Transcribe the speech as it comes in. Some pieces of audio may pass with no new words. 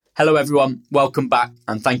Hello everyone, welcome back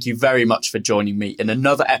and thank you very much for joining me in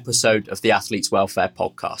another episode of the Athlete's Welfare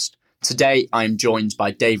Podcast. Today I am joined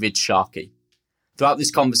by David Sharkey. Throughout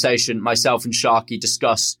this conversation, myself and Sharkey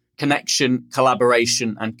discuss connection,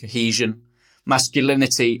 collaboration and cohesion,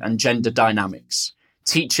 masculinity and gender dynamics,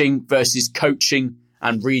 teaching versus coaching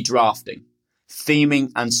and redrafting,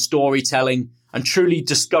 theming and storytelling, and truly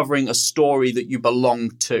discovering a story that you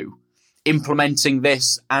belong to, implementing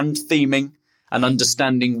this and theming, and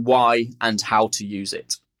understanding why and how to use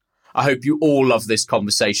it. I hope you all love this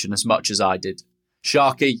conversation as much as I did.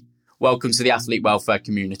 Sharkey, welcome to the Athlete Welfare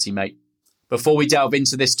community, mate. Before we delve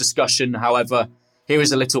into this discussion, however, here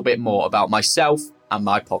is a little bit more about myself and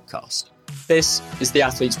my podcast. This is the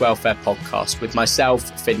Athlete's Welfare Podcast with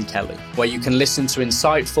myself, Finn Kelly, where you can listen to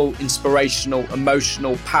insightful, inspirational,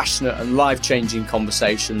 emotional, passionate and life-changing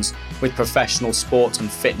conversations with professional sport and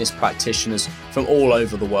fitness practitioners from all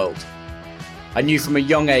over the world. I knew from a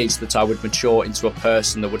young age that I would mature into a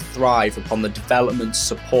person that would thrive upon the development,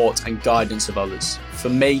 support and guidance of others. For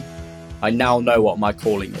me, I now know what my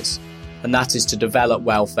calling is, and that is to develop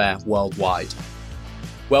welfare worldwide.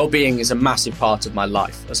 Well-being is a massive part of my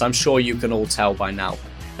life, as I'm sure you can all tell by now,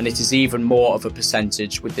 and it is even more of a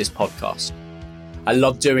percentage with this podcast. I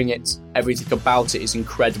love doing it, everything about it is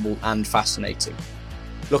incredible and fascinating.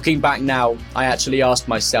 Looking back now, I actually asked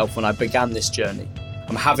myself when I began this journey,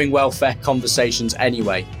 I'm having welfare conversations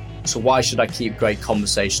anyway, so why should I keep great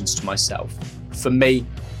conversations to myself? For me,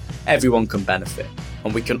 everyone can benefit,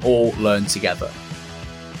 and we can all learn together.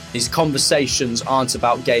 These conversations aren't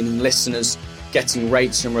about gaining listeners, getting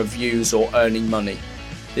rates and reviews, or earning money.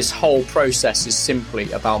 This whole process is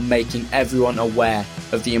simply about making everyone aware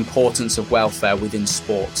of the importance of welfare within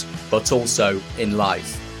sport, but also in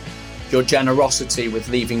life. Your generosity with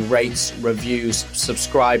leaving rates, reviews,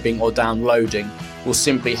 subscribing, or downloading will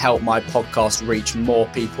simply help my podcast reach more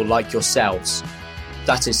people like yourselves.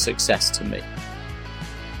 That is success to me.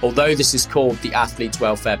 Although this is called the Athlete's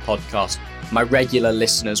Welfare Podcast, my regular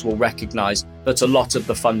listeners will recognise that a lot of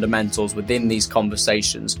the fundamentals within these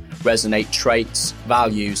conversations resonate traits,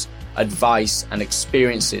 values, advice and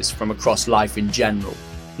experiences from across life in general,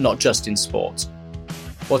 not just in sport.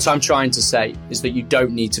 What I'm trying to say is that you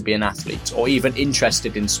don't need to be an athlete or even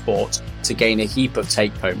interested in sport to gain a heap of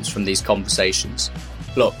take-homes from these conversations.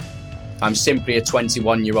 Look, I'm simply a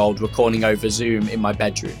 21-year-old recording over Zoom in my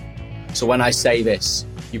bedroom. So when I say this,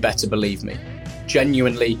 you better believe me.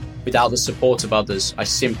 Genuinely, without the support of others, I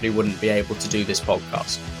simply wouldn't be able to do this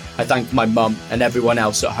podcast. I thank my mum and everyone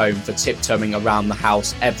else at home for tiptoeing around the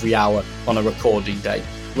house every hour on a recording day,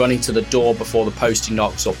 running to the door before the postie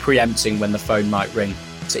knocks or preempting when the phone might ring,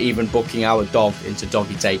 to even booking our dog into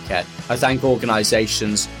doggy daycare. I thank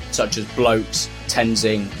organisations such as Blokes,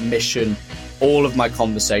 Tenzing, Mission, all of my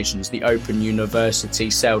conversations, the Open University,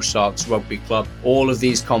 Sale Sharks, Rugby Club, all of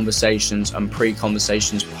these conversations and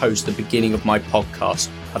pre-conversations post the beginning of my podcast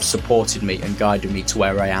have supported me and guided me to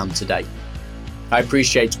where I am today. I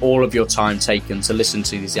appreciate all of your time taken to listen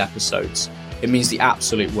to these episodes. It means the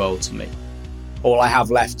absolute world to me. All I have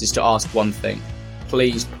left is to ask one thing.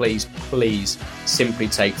 Please, please, please simply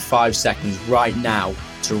take 5 seconds right now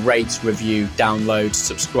to rate, review, download,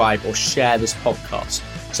 subscribe or share this podcast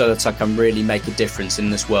so that I can really make a difference in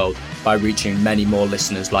this world by reaching many more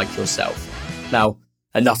listeners like yourself. Now,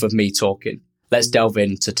 enough of me talking. Let's delve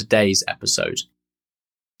into today's episode.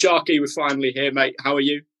 Sharkey, we're finally here, mate. How are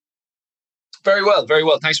you? Very well, very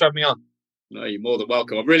well. Thanks for having me on. No, you're more than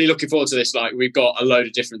welcome. I'm really looking forward to this. Like, we've got a load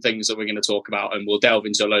of different things that we're going to talk about, and we'll delve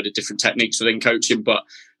into a load of different techniques within coaching,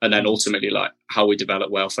 and then ultimately like how we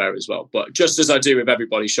develop welfare as well. But just as I do with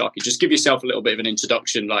everybody, Sharky, just give yourself a little bit of an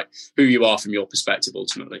introduction, like who you are from your perspective,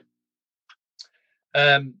 ultimately.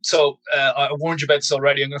 So I warned you about this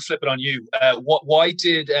already. I'm going to flip it on you. Why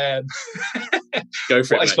did go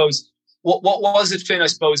for it? I suppose what was it, Finn? I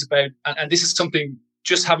suppose about, and this is something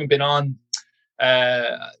just having been on.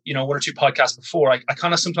 1 or 2 podcasts before, I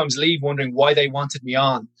kind of sometimes leave wondering why they wanted me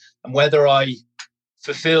on and whether I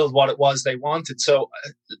fulfilled what it was they wanted. So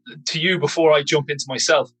to you, before I jump into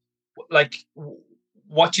myself, like,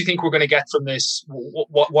 what do you think we're going to get from this?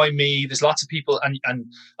 Why me? There's lots of people, and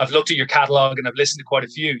I've looked at your catalog and I've listened to quite a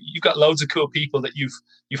few. You've got loads of cool people that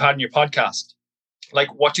you've had in your podcast.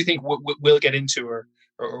 Like, what do you think we'll get into, or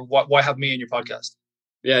why have me in your podcast?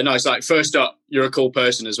 Yeah, nice. Like, first up, you're a cool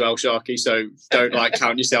person as well, Sharky. So don't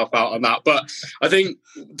count yourself out on that. But I think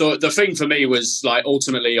the thing for me was like,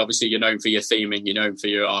 ultimately, obviously, you're known for your theming, you're known for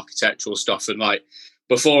your architectural stuff. And like,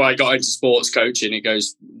 before I got into sports coaching, it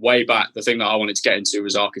goes way back. The thing that I wanted to get into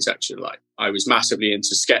was architecture. Like, I was massively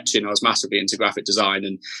into sketching. I was massively into graphic design,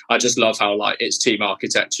 and I just love how like it's team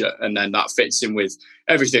architecture, and then that fits in with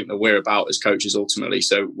everything that we're about as coaches ultimately.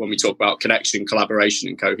 So when we talk about connection, collaboration,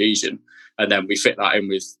 and cohesion, and then we fit that in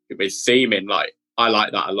with theming, like I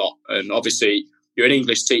like that a lot. And obviously, you're an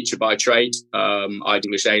English teacher by trade. I did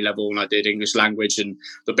English A level and I did English language. And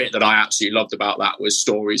the bit that I absolutely loved about that was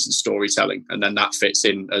stories and storytelling. And then that fits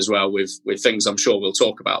in as well with things I'm sure we'll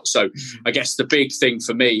talk about. So I guess the big thing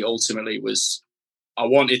for me ultimately was I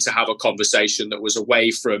wanted to have a conversation that was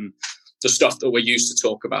away from the stuff that we're used to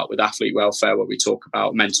talk about with athlete welfare, where we talk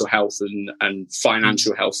about mental health and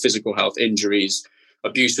financial health, physical health, injuries,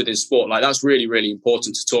 abuse within sport. Like that's really, really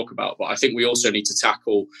important to talk about. But I think we also need to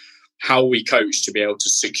tackle how we coach to be able to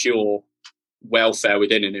secure welfare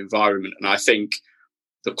within an environment. And I think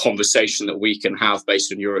the conversation that we can have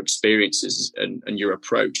based on your experiences and your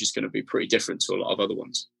approach is going to be pretty different to a lot of other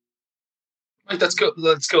ones. Right, that's good.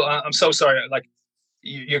 That's good. I'm so sorry. Like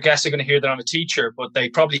your guests are going to hear that I'm a teacher, but they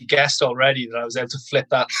probably guessed already that I was able to flip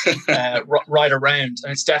that right around.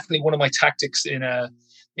 And it's definitely one of my tactics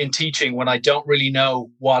in teaching. When I don't really know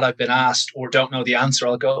what I've been asked or don't know the answer,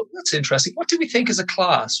 I'll go, that's interesting. What do we think as a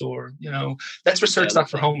class? Or, let's research that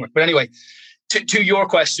for homework. But anyway, to your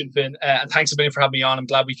question, Finn, and thanks a million for having me on. I'm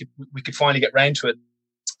glad we could finally get round to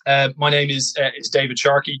it. My name is David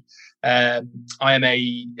Sharkey. I am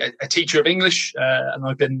a teacher of English, and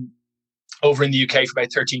I've been over in the UK for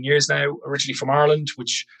about 13 years now, originally from Ireland,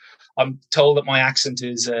 which I'm told that my accent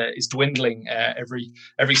is dwindling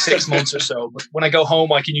every 6 months or so. But when I go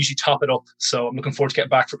home, I can usually top it up. So I'm looking forward to getting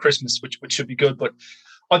back for Christmas, which should be good. But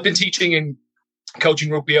I've been teaching and coaching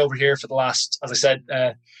rugby over here for the last, as I said,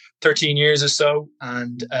 13 years or so.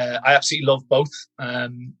 And I absolutely love both.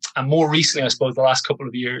 And more recently, I suppose, the last couple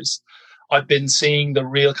of years, I've been seeing the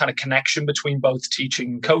real kind of connection between both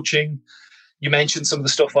teaching and coaching. You mentioned some of the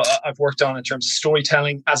stuff I've worked on in terms of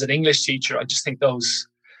storytelling. As an English teacher, I just think those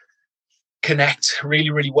connect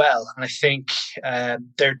really, really well. And I think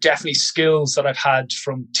they're definitely skills that I've had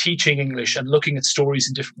from teaching English and looking at stories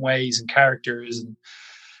in different ways and characters, and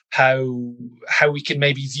how we can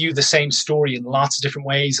maybe view the same story in lots of different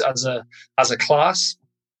ways as a class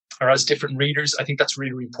or as different readers. I think that's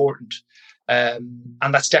really, really important.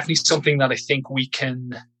 And that's definitely something that I think we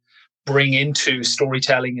can bring into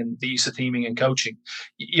storytelling and the use of theming and coaching.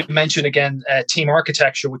 You mentioned again team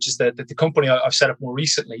architecture, which is the company I've set up more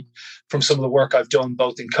recently from some of the work I've done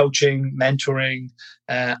both in coaching, mentoring,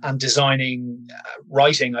 and designing,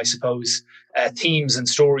 writing, I suppose, themes and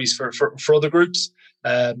stories for other groups.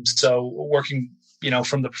 So working,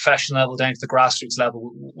 from the professional level down to the grassroots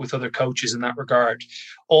level with other coaches in that regard,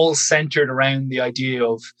 all centered around the idea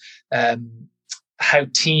of how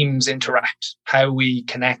teams interact, how we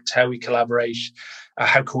connect, how we collaborate,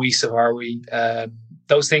 how cohesive are we.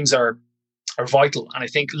 Those things are vital. And I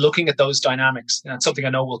think looking at those dynamics, and it's something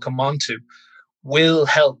I know we'll come on to, will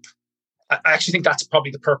help. I actually think that's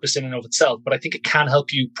probably the purpose in and of itself, but I think it can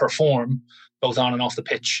help you perform both on and off the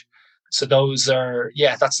pitch. So those are,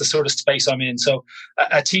 that's the sort of space I'm in. So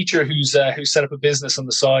a teacher who's set up a business on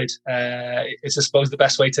the side is, I suppose, the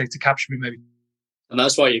best way to capture me, maybe. And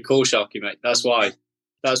that's why you're cool, Sharky, mate. That's why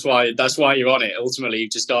you're on it. Ultimately,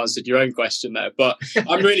 you've just answered your own question there. But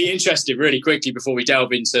I'm really interested, really quickly, before we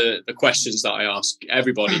delve into the questions that I ask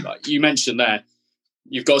everybody. Like you mentioned there,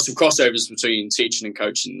 you've got some crossovers between teaching and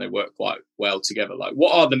coaching. They work quite well together. Like,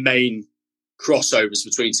 what are the main crossovers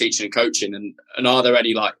between teaching and coaching? And are there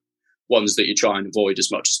any like ones that you try and avoid as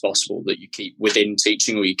much as possible that you keep within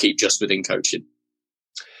teaching or you keep just within coaching?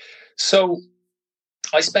 So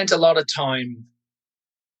I spent a lot of time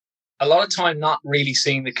not really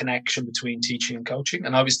seeing the connection between teaching and coaching.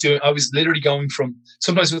 And I was literally going from,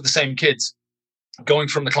 sometimes with the same kids, going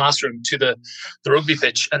from the classroom to the rugby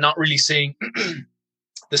pitch and not really seeing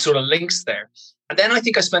the sort of links there. And then I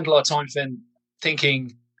think I spent a lot of time, Finn,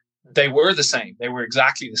 thinking they were the same. They were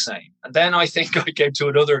exactly the same. And then I think I came to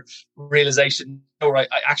another realization, all right,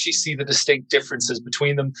 I actually see the distinct differences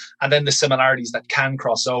between them and then the similarities that can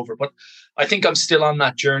cross over. But I think I'm still on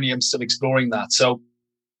that journey. I'm still exploring that. So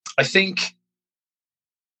I think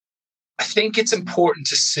it's important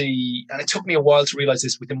to see, and it took me a while to realize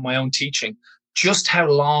this within my own teaching, just how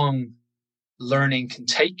long learning can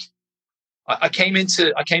take. I came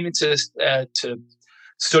into to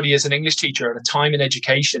study as an English teacher at a time in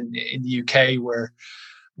education in the UK where,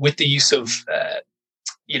 with the use of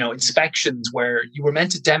inspections, where you were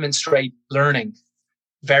meant to demonstrate learning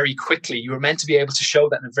very quickly. You were meant to be able to show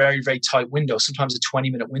that in a very, very tight window, sometimes a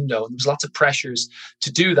 20-minute window. And there was lots of pressures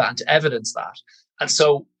to do that and to evidence that. And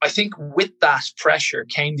so I think with that pressure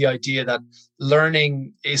came the idea that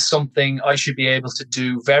learning is something I should be able to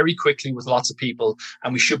do very quickly with lots of people,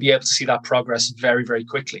 and we should be able to see that progress very, very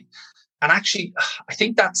quickly. And actually, I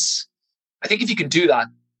think if you can do that,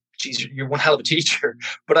 geez, you're one hell of a teacher.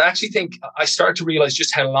 But I actually think I started to realize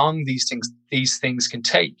just how long these things can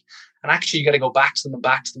take. And actually, you got to go back to them and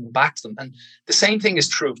back to them and back to them. And the same thing is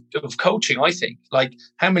true of coaching, I think. Like,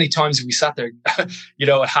 how many times have we sat there, at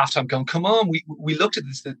halftime going, come on, we looked at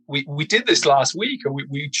this, we did this last week, or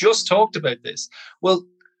we just talked about this. Well,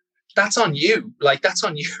 that's on you. Like, that's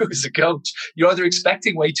on you as a coach. You're either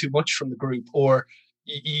expecting way too much from the group, or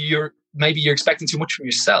you're expecting too much from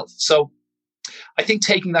yourself. So I think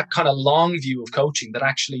taking that kind of long view of coaching, that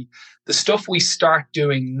actually the stuff we start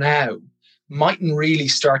doing now mightn't really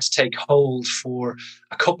start to take hold for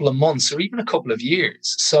a couple of months or even a couple of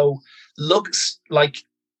years. So looks like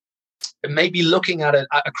maybe looking at it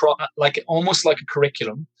across, like almost like a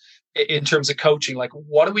curriculum in terms of coaching. Like,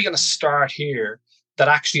 what are we going to start here that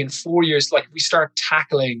actually in 4 years, like we start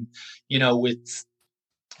tackling, with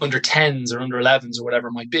under 10s or under 11s or whatever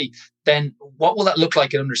it might be, then what will that look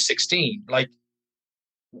like at under 16? Like,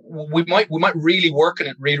 we might really work on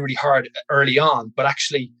it really, really hard early on, but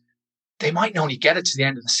actually they might only get it to the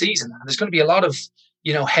end of the season. And there's going to be a lot of,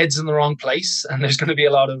 heads in the wrong place. And there's going to be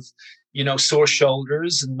a lot of, sore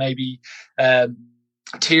shoulders and maybe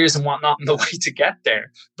tears and whatnot on the way to get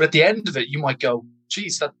there. But at the end of it, you might go,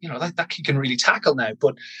 geez, that kid can really tackle now.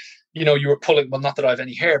 But, you were pulling, well, not that I have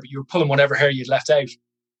any hair, but you were pulling whatever hair you'd left out,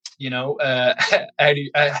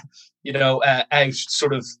 out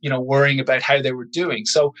sort of, worrying about how they were doing.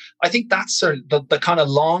 So I think that's sort of the kind of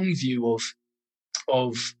long view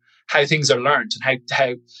of how things are learned and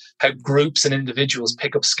how groups and individuals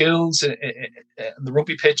pick up skills in the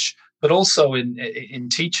rugby pitch, but also in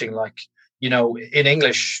teaching, like, in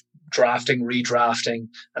English, drafting, redrafting.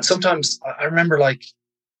 And sometimes I remember, like,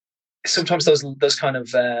 sometimes those kind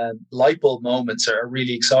of light bulb moments are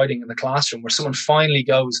really exciting in the classroom, where someone finally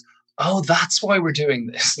goes, oh, that's why we're doing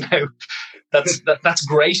this now. That's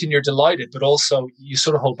great, and you're delighted, but also you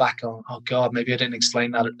sort of hold back on, oh God, maybe I didn't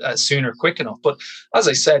explain that sooner, quick enough. But as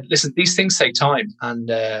I said, listen, these things take time,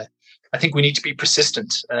 and I think we need to be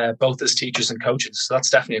persistent, both as teachers and coaches. So that's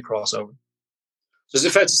definitely a crossover. So is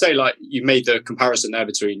it fair to say, like, you made the comparison there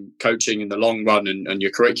between coaching in the long run and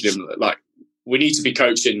your curriculum? Like, we need to be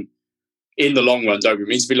coaching in the long run, don't we?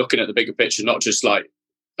 We need to be looking at the bigger picture, not just like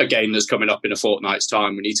a game that's coming up in a fortnight's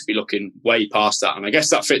time. We need to be looking way past that. And I guess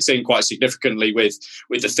that fits in quite significantly with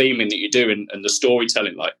the theming that you do and the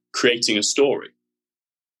storytelling, like creating a story.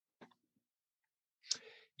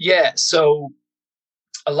 Yeah. So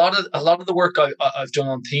a lot of the work I've done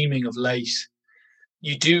on theming of late,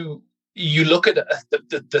 you look at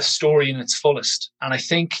the story in its fullest. And I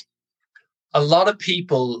think a lot of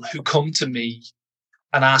people who come to me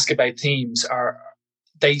and ask about themes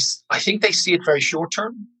I think they see it very short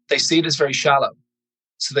term. They see it as very shallow.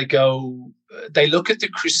 So they look at the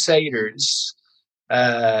Crusaders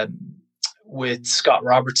with Scott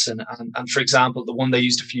Robertson and for example, the one they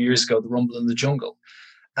used a few years ago, the Rumble in the Jungle.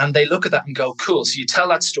 And they look at that and go, cool. So you tell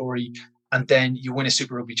that story and then you win a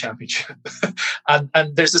Super Rugby championship. and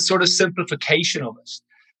there's a sort of simplification of it.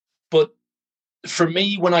 But for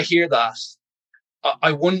me, when I hear that,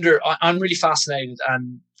 I wonder, I'm really fascinated.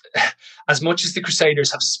 And as much as the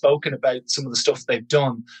Crusaders have spoken about some of the stuff they've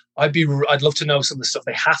done, I'd love to know some of the stuff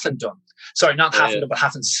they haven't done. Sorry, not haven't done, but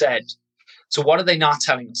haven't said. So what are they not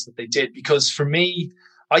telling us that they did? Because for me,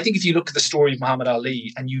 I think if you look at the story of Muhammad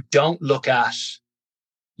Ali and you don't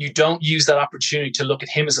use that opportunity to look at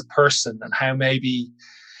him as a person and how maybe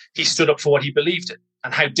he stood up for what he believed in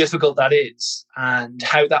and how difficult that is and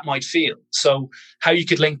how that might feel. So how you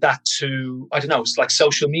could link that to, I don't know, it's like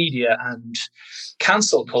social media and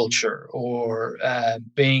cancel culture or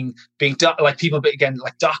being like people, again,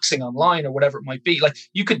 like doxing online or whatever it might be. Like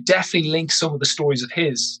you could definitely link some of the stories of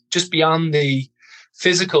his just beyond the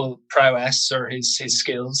physical prowess or his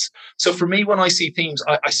skills. So for me, when I see themes,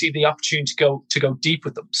 I see the opportunity to go deep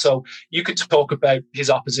with them. So you could talk about his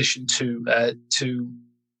opposition to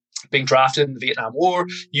being drafted in the Vietnam War.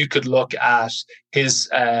 You could look at his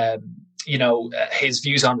his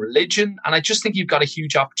views on religion, and I just think you've got a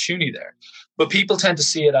huge opportunity there. But people tend to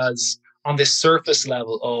see it as on this surface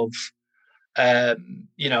level of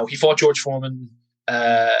he fought George Foreman.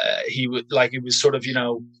 He would like it was sort of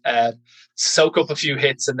soak up a few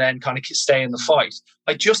hits and then kind of stay in the fight.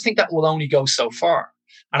 I just think that will only go so far.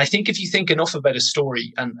 And I think if you think enough about a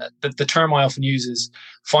story, and the term I often use is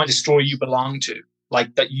find a story you belong to.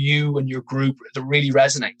 like that you and your group that really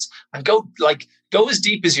resonates, and go as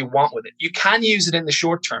deep as you want with it. You can use it in the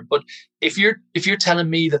short term, but if you're telling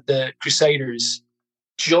me that the Crusaders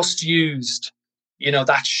just used,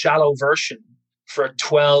 that shallow version for a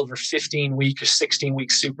 12 or 15 week or 16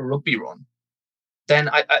 week Super Rugby run, then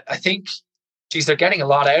I think, geez, they're getting a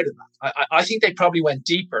lot out of that. I think they probably went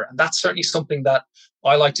deeper, and that's certainly something that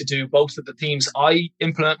I like to do, both with the teams I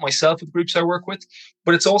implement myself with the groups I work with,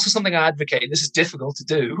 but it's also something I advocate, and this is difficult to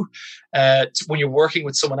do when you're working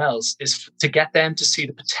with someone else, is to get them to see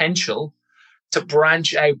the potential to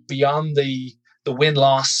branch out beyond the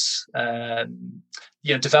win-loss,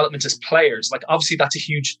 development as players. Like, obviously that's a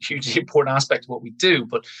hugely important aspect of what we do,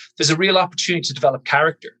 but there's a real opportunity to develop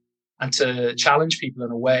character and to challenge people in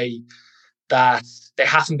a way that they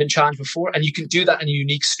haven't been challenged before. And you can do that in a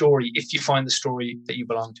unique story if you find the story that you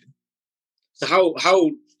belong to.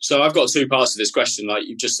 So I've got two parts to this question, like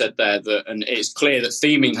you just said there, and it's clear that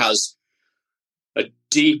theming has a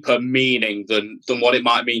deeper meaning than what it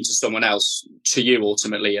might mean to someone else, to you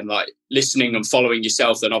ultimately, and like listening and following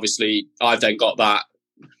yourself. Then obviously I've then got that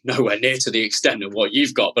nowhere near to the extent of what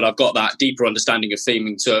you've got, but I've got that deeper understanding of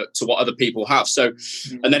theming to what other people have. So,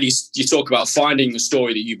 and then you talk about finding the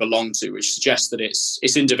story that you belong to, which suggests that it's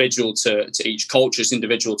individual to each culture, it's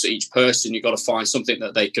individual to each person. You've got to find something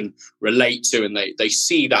that they can relate to and they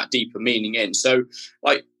see that deeper meaning in. So,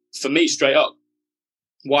 like, for me, straight up,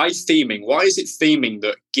 why theming? Why is it theming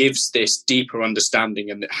that gives this deeper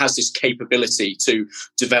understanding and that has this capability to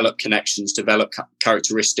develop connections, develop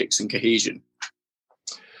characteristics and cohesion?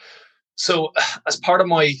 So as part of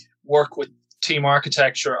my work with team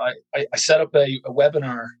architecture, I set up a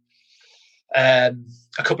webinar a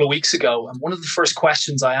couple of weeks ago. And one of the first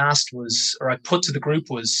questions I asked was, or I put to the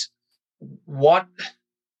group was, what,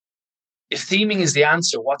 if theming is the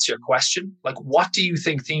answer, what's your question? Like, what do you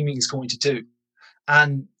think theming is going to do?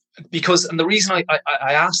 And the reason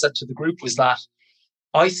I asked that to the group was that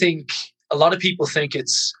I think a lot of people think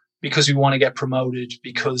it's because we want to get promoted,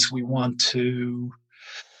 because we want to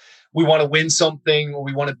win something, or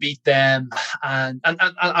we want to beat them. And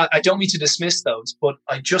I don't mean to dismiss those, but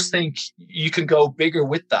I just think you can go bigger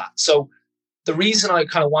with that. So the reason I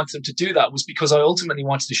kind of wanted them to do that was because I ultimately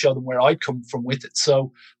wanted to show them where I'd come from with it.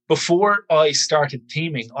 So before I started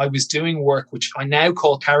theming, I was doing work which I now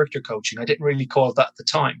call character coaching. I didn't really call it that at the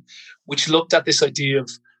time, which looked at this idea of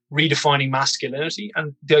redefining masculinity.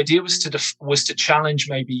 And the idea was to challenge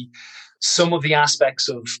maybe some of the aspects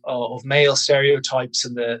of male stereotypes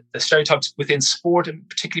and the stereotypes within sport, and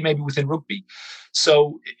particularly maybe within rugby.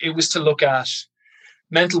 So it was to look at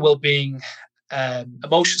mental well-being,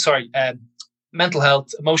 mental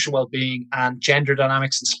health, emotional well-being, and gender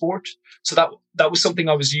dynamics in sport. So that was something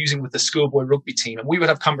I was using with the schoolboy rugby team. And we would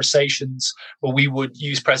have conversations where we would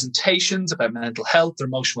use presentations about mental health or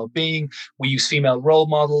emotional well-being. We use female role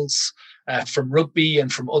models from rugby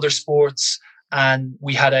and from other sports. And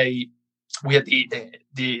we had the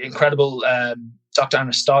incredible Dr.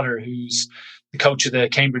 Anna Stoddard, who's the coach of the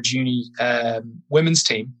Cambridge Uni women's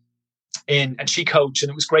team, and she coached,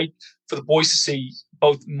 and it was great for the boys to see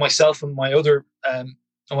both myself and my other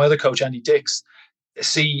coach, Andy Dix,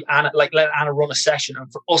 see Anna, like let Anna run a session, and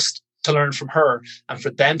for us to learn from her and for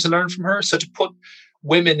them to learn from her. So to put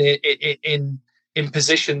women in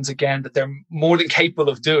positions again that they're more than capable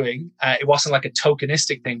of doing, it wasn't like a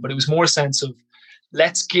tokenistic thing, but it was more a sense of,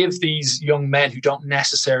 let's give these young men who don't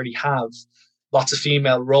necessarily have lots of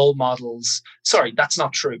female role models. Sorry, that's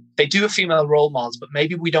not true. They do have female role models, but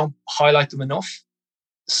maybe we don't highlight them enough.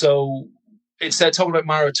 So instead of talking about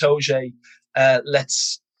Mara Toje,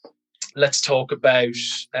 let's talk about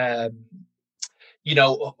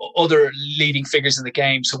other leading figures in the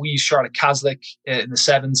game. So we use Charlotte Caslick in the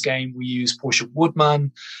Sevens game. We use Portia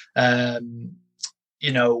Woodman. There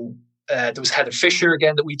was Heather Fisher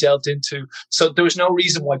again that we delved into. So there was no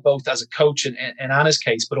reason why, both as a coach in Anna's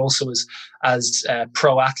case, but also as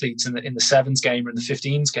pro athletes in the Sevens game or in the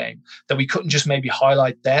 15s game, that we couldn't just maybe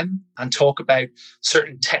highlight them and talk about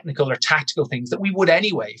certain technical or tactical things that we would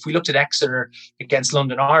anyway. If we looked at Exeter against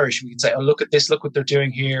London Irish, we could say, oh, look at this, look what they're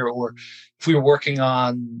doing here. Or if we were working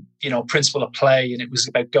on, principle of play and it was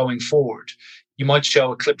about going forward, you might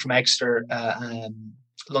show a clip from Exeter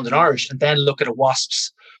London Irish and then look at a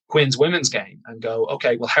Wasps Quins women's game and go,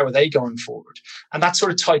 okay, well, how are they going forward? And that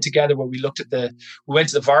sort of tied together where we went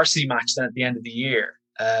to the varsity match then at the end of the year.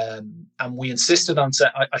 And we insisted on,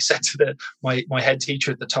 I said to my head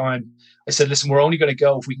teacher at the time, I said, listen, we're only going to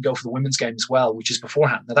go if we can go for the women's game as well, which is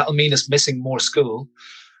beforehand. Now that'll mean us missing more school,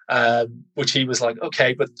 which he was like,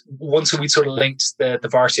 okay. But once we sort of linked the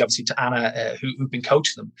varsity, obviously, to Anna, who'd been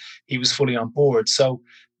coaching them, he was fully on board. So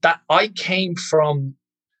that I came from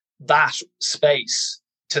that space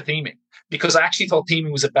to theming because I actually thought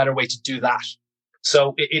theming was a better way to do that.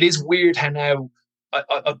 So it is weird how now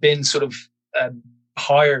I've been sort of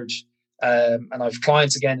hired, and I've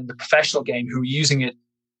clients again in the professional game who are using it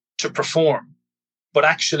to perform. But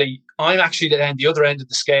actually, I'm actually the other end of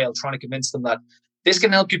the scale, trying to convince them that this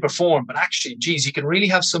can help you perform. But actually, geez, you can really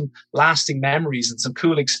have some lasting memories and some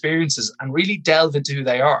cool experiences and really delve into who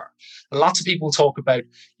they are. And lots of people talk about,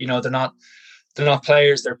 they're not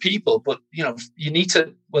players, they're people. But, you need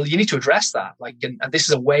to address that. And this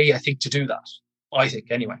is a way, I think, to do that. I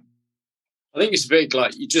think, anyway. I think it's big,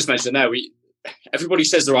 like you just mentioned there, everybody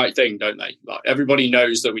says the right thing, don't they? Like everybody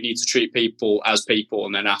knows that we need to treat people as people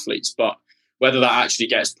and then athletes, but whether that actually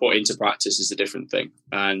gets put into practice is a different thing.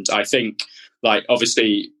 And I think, like,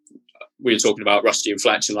 obviously we were talking about Rusty and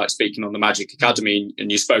Fletch and like speaking on the Magic Academy,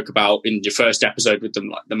 and you spoke about in your first episode with them,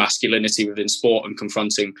 like the masculinity within sport and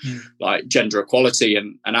confronting like gender equality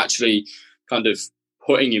and actually kind of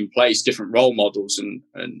putting in place different role models and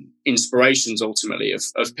inspirations ultimately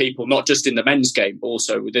of people, not just in the men's game, but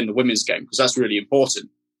also within the women's game, because that's really important.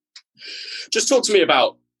 Just talk to me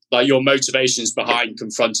about like your motivations behind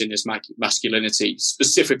confronting this masculinity,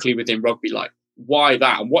 specifically within rugby. Like why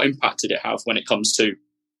that, and what impact did it have when it comes to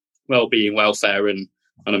well-being, welfare, and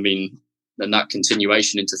I mean, and that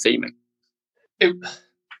continuation into theming?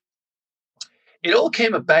 It all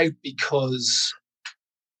came about because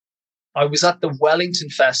I was at the Wellington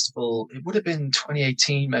Festival. It would have been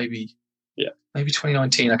 2018, maybe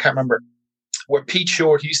 2019. I can't remember. Where Pete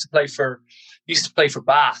Short, who used to play for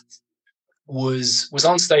Bath, was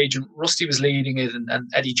on stage, and Rusty was leading it, and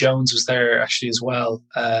Eddie Jones was there actually as well,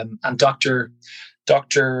 and Dr.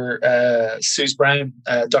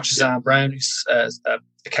 Suzanne Brown, who's a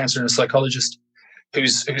counsellor and a psychologist,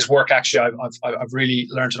 whose work actually I've really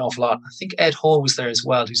learned an awful lot. I think Ed Hall was there as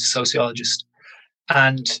well, who's a sociologist,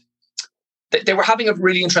 and they were having a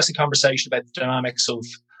really interesting conversation about the dynamics of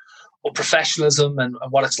professionalism and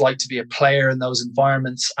what it's like to be a player in those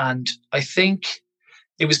environments. And I think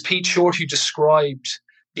it was Pete Short who described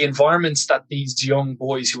the environments that these young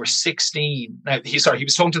boys who were 16. Now, he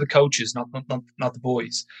was talking to the coaches, not the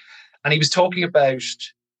boys, and he was talking about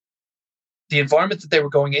the environment that they were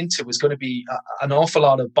going into was going to be an awful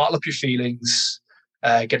lot of bottle up your feelings,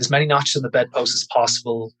 get as many notches on the bedpost as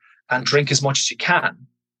possible, and drink as much as you can.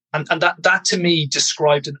 And that to me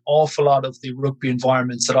described an awful lot of the rugby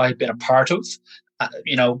environments that I had been a part of,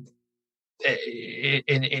 in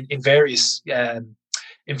various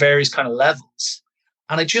kind of levels.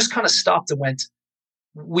 And I just kind of stopped and went,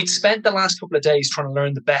 we'd spent the last couple of days trying to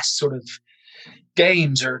learn the best sort of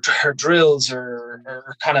games or drills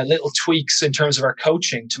or kind of little tweaks in terms of our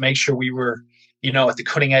coaching to make sure we were, at the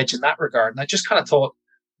cutting edge in that regard. And I just kind of thought,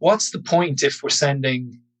 what's the point if we're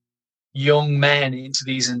sending young men into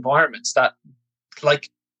these environments that, like,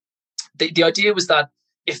 the idea was that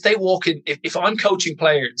if they walk in, if I'm coaching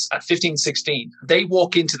players at 15, 16, they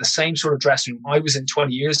walk into the same sort of dressing room I was in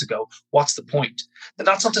 20 years ago, what's the point? And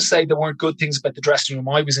that's not to say there weren't good things about the dressing room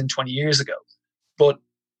I was in 20 years ago, but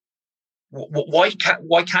why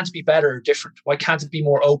can't it be better or different? Why can't it be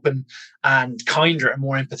more open and kinder and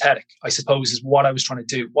more empathetic, I suppose, is what I was trying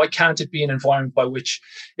to do. Why can't it be an environment by which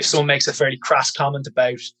if someone makes a fairly crass comment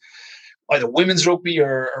about either women's rugby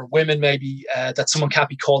or women maybe, that someone can't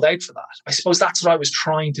be called out for that? I suppose that's what I was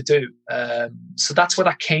trying to do. So that's where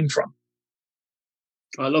that came from.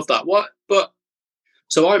 I love that.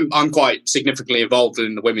 So I'm quite significantly involved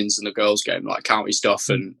in the women's and the girls' game, like county stuff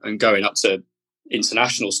and going up to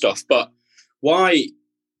international stuff. But why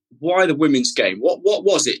the women's game? What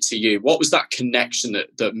was it to you? What was that connection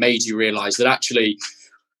that made you realise that actually,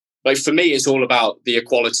 like, for me, it's all about the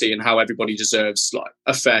equality and how everybody deserves like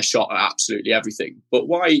a fair shot at absolutely everything. But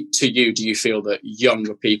why, to you, do you feel that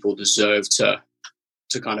younger people deserve to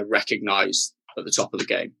kind of recognise at the top of the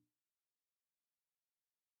game?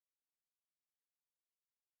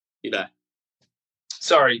 You there?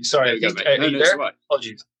 Sorry. There we go, mate. No, it's all right.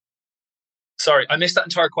 Apologies. Sorry, I missed that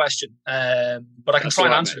entire question, but I can try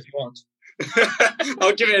and answer it if you want.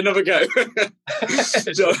 I'll give it another go.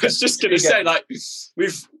 So I was just going to say, like,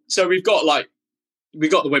 we've got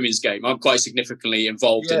the women's game. I'm quite significantly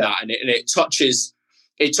involved in that, and it touches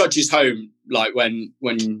home, like when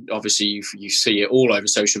obviously you see it all over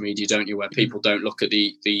social media, don't you, where people don't look at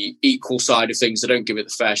the equal side of things, they don't give it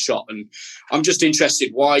the fair shot. And I'm just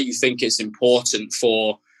interested why you think it's important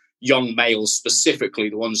for young males, specifically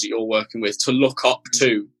the ones that you're working with, to look up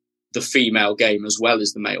to the female game as well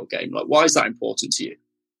as the male game. Like, why is that important to you?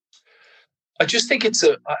 I just think it's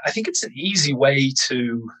an easy way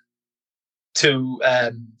to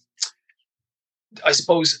I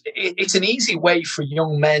suppose it's an easy way for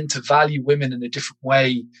young men to value women in a different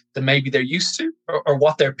way than maybe they're used to, or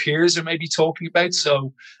what their peers are maybe talking about.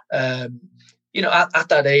 So, at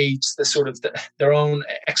that age, the sort of their own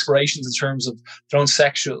explorations in terms of their own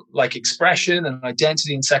sexual expression and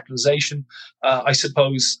identity and sexualization, I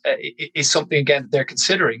suppose, is something again that they're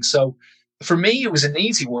considering. So, for me, it was an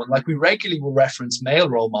easy one. Like, we regularly will reference male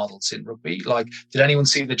role models in rugby. Like, did anyone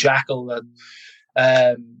see the jackal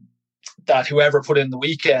that whoever put in the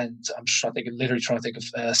weekend? I'm just trying to think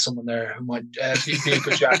of someone there who might be a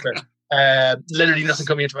good jackler. Literally nothing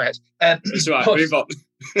coming into my head. That's right. Move on.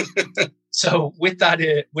 So with that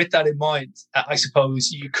in mind, I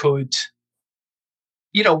suppose you could,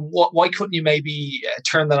 why couldn't you maybe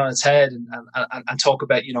turn that on its head and talk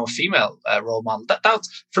about, a female role model? That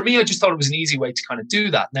for me, I just thought it was an easy way to kind of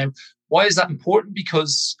do that. Now, why is that important?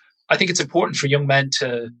 Because I think it's important for young men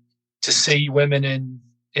to see women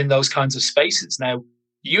in those kinds of spaces. Now,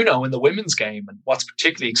 in the women's game, and what's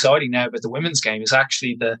particularly exciting now about the women's game is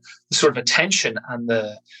actually the sort of attention and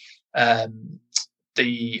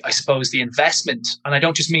I suppose the investment. And I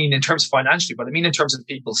don't just mean in terms of financially, but I mean in terms of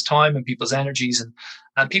people's time and people's energies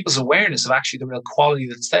and people's awareness of actually the real quality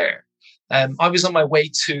that's there. I was on my way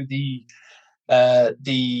to the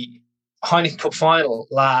Heineken Cup final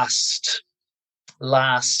last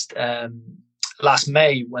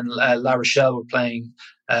May when La Rochelle were playing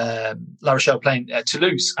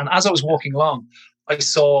Toulouse. And as I was walking along, I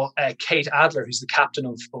saw Kate Adler, who's the captain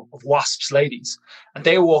of Wasps Ladies, and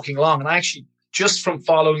they were walking along. And I actually, just from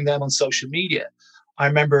following them on social media, I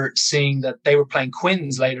remember seeing that they were playing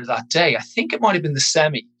Quins later that day. I think it might have been the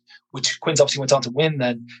semi, which Quins obviously went on to win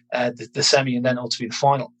then the semi and then ultimately the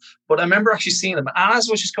final. But I remember actually seeing them. And as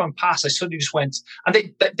I was just going past, I suddenly just went,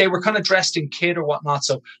 and they were kind of dressed in kid or whatnot.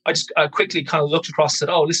 So I just quickly kind of looked across and said,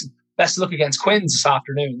 "Oh, listen, best of luck against Quins this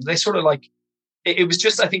afternoon." And they sort of it was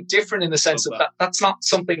just, I think, different in the sense that that's not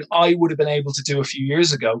something I would have been able to do a few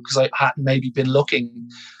years ago because I hadn't maybe been looking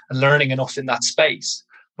and learning enough in that space.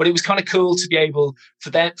 But it was kind of cool to be able for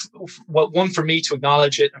them, for me to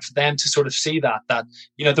acknowledge it and for them to sort of see that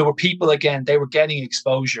there were people, again, they were getting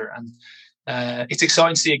exposure. And it's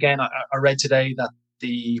exciting to see again. I read today that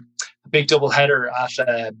the big double header at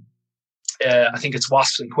I think it's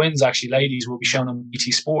Wasps and Quins, actually, ladies, will be shown on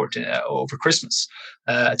BT Sport over Christmas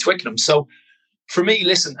at Twickenham. So for me,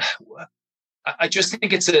 listen, I just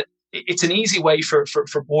think it's an easy way for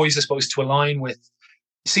boys, I suppose, to align with,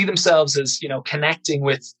 see themselves as, connecting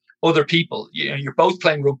with other people. You're both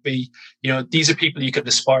playing rugby. These are people you could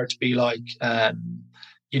aspire to be like.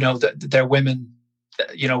 They're women.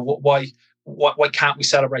 Why can't we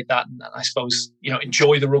celebrate that? And I suppose,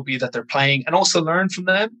 enjoy the rugby that they're playing and also learn from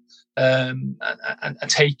them. And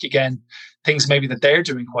take again things maybe that they're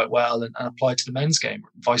doing quite well and apply to the men's game, or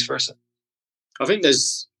vice versa. I think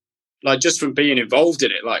there's just from being involved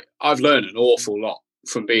in it, I've learned an awful lot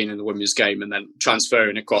from being in the women's game and then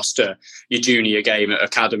transferring across to your junior game at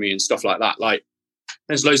academy and stuff like that.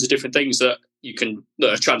 There's loads of different things that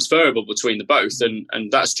are transferable between the both, and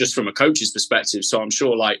that's just from a coach's perspective. So I'm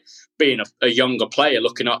sure being a younger player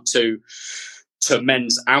looking up to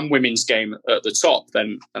men's and women's game at the top,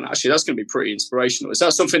 then actually that's going to be pretty inspirational. Is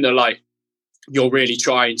that something that you're really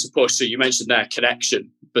trying to push? So you mentioned their connection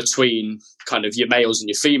between kind of your males and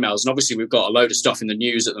your females, and obviously we've got a load of stuff in the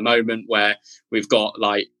news at the moment where we've got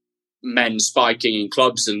men spiking in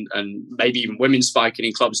clubs and maybe even women spiking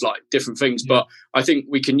in clubs, different things. But I think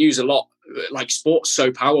we can use a lot, sport's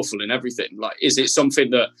so powerful in everything. Is it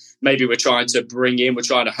something that maybe we're trying to bring in, we're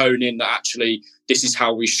trying to hone in, that actually this is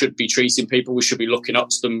how we should be treating people, we should be looking up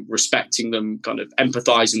to them, respecting them, kind of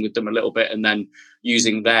empathizing with them a little bit, and then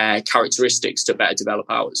using their characteristics to better develop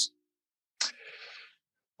ours?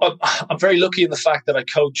 I'm very lucky in the fact that I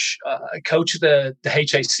coach the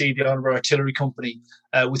HAC, the Honourable Artillery Company,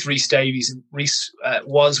 with Rhys Davies. And Rhys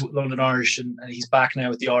was with London Irish, and he's back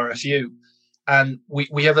now at the RFU. And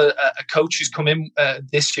we have a coach who's come in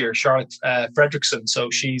this year, Charlotte Fredrickson. So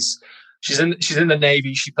she's in the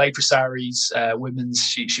Navy. She played for Saris women's.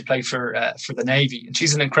 She played for the Navy, and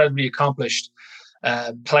she's an incredibly accomplished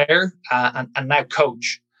player and now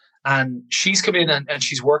coach. And she's come in and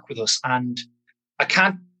she's worked with us. And I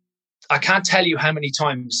can't tell you how many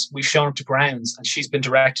times we've shown up to grounds and she's been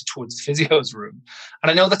directed towards the physio's room.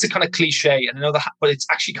 And I know that's a kind of cliche, and I know that, but it's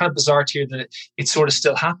actually kind of bizarre to hear that it sort of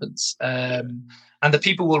still happens. And the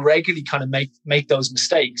people will regularly kind of make those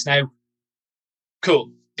mistakes. Now,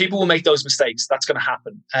 cool. People will make those mistakes. That's going to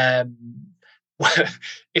happen.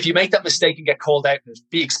 If you make that mistake and get called out,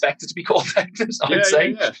 be expected to be called out. I'd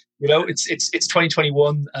say, it's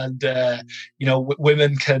 2021, and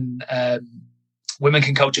women can women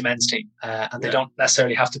can coach a men's team, and they don't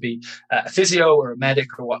necessarily have to be a physio or a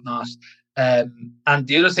medic or whatnot. And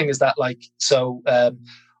the other thing is that,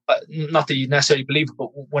 not that you necessarily believe it, but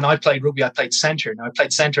when I played rugby, I played centre. Now I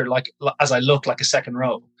played centre as I look like a second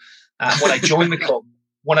row. When I joined the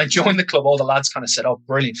club, all the lads kind of said, "Oh,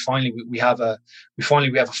 brilliant! Finally, we have a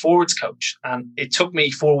forwards coach." And it took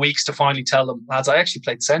me 4 weeks to finally tell them, "Lads, I actually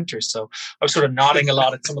played centre." So I was sort of nodding a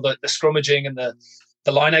lot at some of the scrummaging and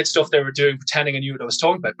the line out stuff they were doing, pretending I knew what I was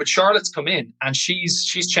talking about. But Charlotte's come in and she's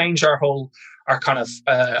changed our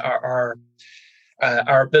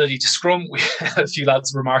ability to scrum. We had a few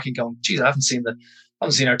lads remarking, going, "Geez, I haven't seen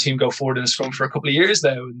our team go forward in a scrum for a couple of years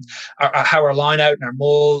now." And how our line out and our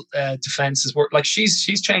mull defenses work. Like she's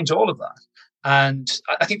changed all of that, and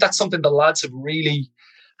I think that's something the lads have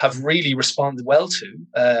really responded well to.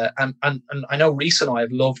 And I know Reese and I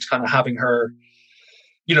have loved kind of having her,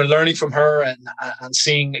 learning from her and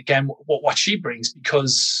seeing again what she brings,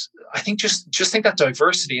 because I think just think that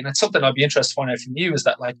diversity, and it's something I'd be interested to find out from you, is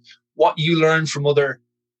that like what you learn from other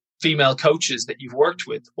female coaches that you've worked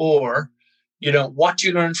with, or what do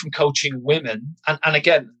you learn from coaching women? And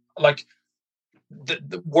again, like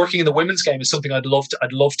the working in the women's game is something I'd love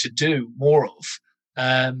to do more of,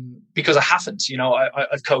 because I haven't.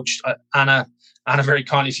 I've coached Anna very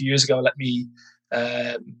kindly a few years ago. Let me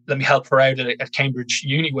help her out at Cambridge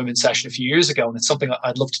Uni women's session a few years ago, and it's something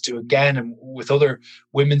I'd love to do again and with other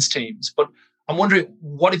women's teams. But I'm wondering,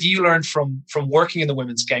 what have you learned from working in the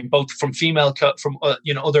women's game, both from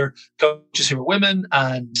other coaches who are women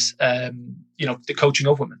and the coaching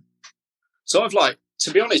of women? So I've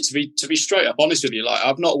to be honest, to be straight up honest with you,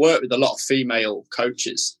 I've not worked with a lot of female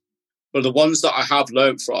coaches, but the ones that I have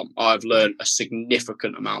learned from, I've learned a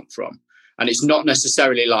significant amount from. And it's not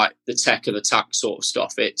necessarily like the tech and the tack sort of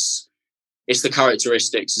stuff. It's the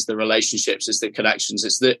characteristics, it's the relationships, it's the connections,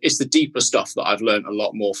 it's the deeper stuff that I've learned a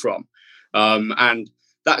lot more from. And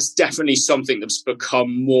that's definitely something that's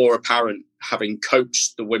become more apparent having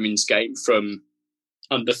coached the women's game from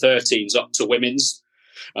under 13s up to women's,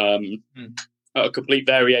 at a complete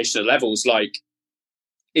variation of levels. Like,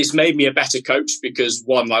 it's made me a better coach because,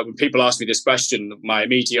 one, like when people ask me this question, my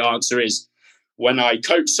immediate answer is, when I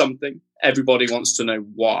coach something, everybody wants to know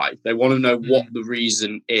why. They want to know what the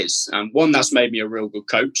reason is. And one, that's made me a real good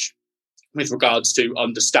coach with regards to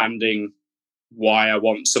understanding why I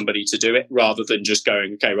want somebody to do it, rather than just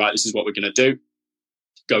going, okay, right, this is what we're going to do.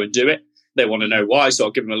 Go and do it. They want to know why. So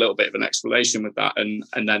I'll give them a little bit of an explanation with that. And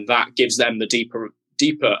then that gives them the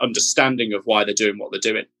deeper understanding of why they're doing what they're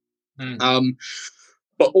doing.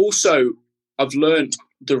 But also, I've learned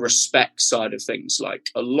the respect side of things. Like,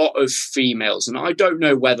 a lot of females, and I don't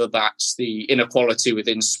know whether that's the inequality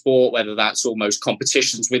within sport, whether that's almost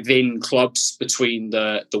competitions within clubs between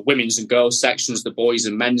the women's and girls sections, the boys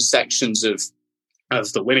and men's sections of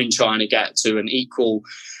the women trying to get to an equal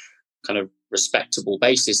kind of respectable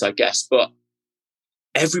basis, I guess. But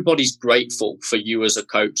everybody's grateful for you as a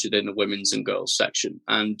coach within the women's and girls section.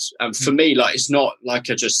 And for me, like, it's not, like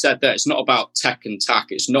I just said there, it's not about tech and tack.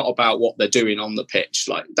 It's not about what they're doing on the pitch.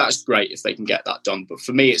 Like, that's great if they can get that done. But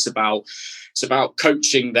for me, it's about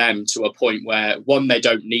coaching them to a point where, one, they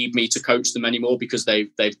don't need me to coach them anymore because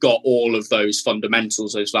they've got all of those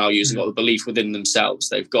fundamentals, those values, and got the belief within themselves.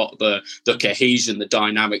 They've got the cohesion, the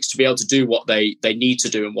dynamics to be able to do what they need to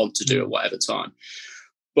do and want to do at whatever time.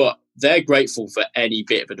 But they're grateful for any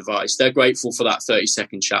bit of advice. They're grateful for that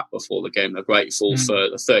 30-second chat before the game. They're grateful for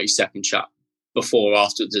the 30-second chat before,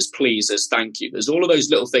 after. There's please, there's thank you. There's all of those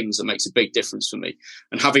little things that makes a big difference for me.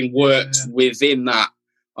 And having worked within that,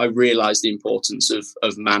 I realised the importance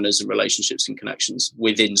of manners and relationships and connections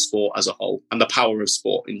within sport as a whole, and the power of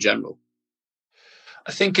sport in general.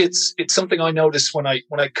 I think it's something I noticed when I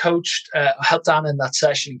coached, I helped Anna in that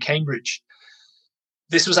session in Cambridge.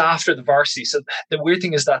 This was after the varsity. So the weird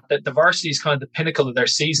thing is that the varsity is kind of the pinnacle of their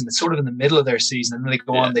season. It's sort of in the middle of their season, and then they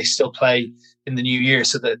go on, they still play in the new year.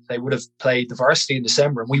 So that they would have played the varsity in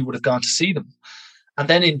December, and we would have gone to see them. And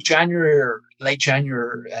then in January or late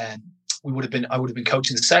January, I would have been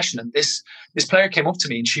coaching the session. And this player came up to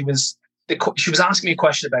me, and she was asking me a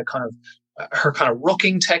question about kind of her kind of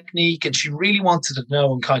rucking technique, and she really wanted to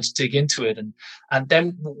know and kind of dig into it. And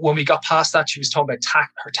then when we got past that, she was talking about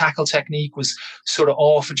her tackle technique was sort of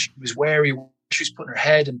off, and she was wary where she was putting her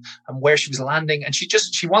head and where she was landing, and she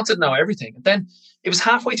wanted to know everything. And then it was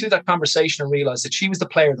halfway through that conversation I realized that she was the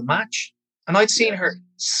player of the match, and I'd seen her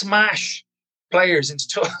smash players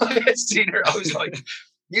into I'd seen her. I was like,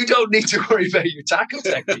 you don't need to worry about your tackle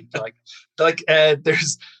technique.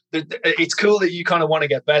 It's cool that you kind of want to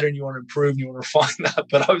get better and you want to improve and you want to refine that.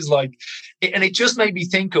 But I was like, and it just made me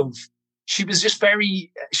think of she was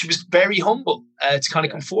very humble to kind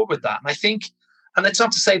of come forward with that. And I think, and that's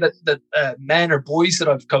not to say that men or boys that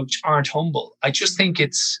I've coached aren't humble. I just think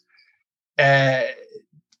it's,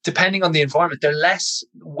 depending on the environment, they're less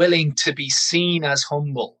willing to be seen as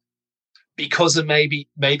humble because of maybe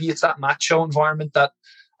it's that macho environment that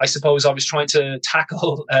I suppose I was trying to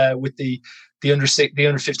tackle with the under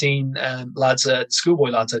 15 lads, schoolboy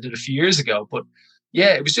lads I did a few years ago. But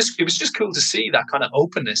yeah, it was just cool to see that kind of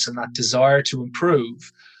openness and that desire to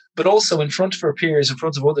improve. But also in front of her peers, in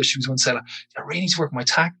front of others, she was going to say, like, I really need to work my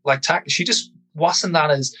tackle. She just wasn't that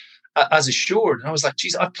as assured. And I was like,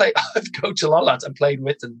 geez, I've coached a lot of lads and played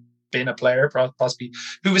with and been a player possibly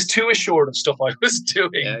who was too assured of stuff I was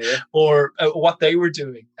doing or what they were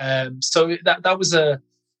doing. So that was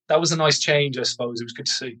a nice change, I suppose. It was good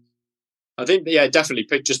to see. I think, yeah, definitely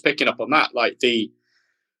just picking up on that, like the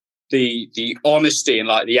honesty and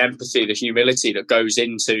like the empathy, the humility that goes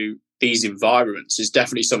into these environments is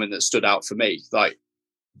definitely something that stood out for me. Like,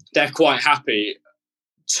 they're quite happy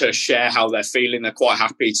to share how they're feeling. They're quite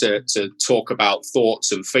happy to talk about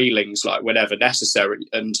thoughts and feelings, like, whenever necessary.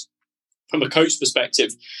 And from a coach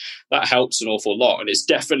perspective, that helps an awful lot. And it's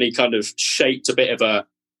definitely kind of shaped a bit of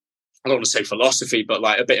I don't want to say philosophy, but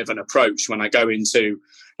like a bit of an approach when I go into,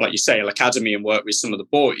 like you say, an academy and work with some of the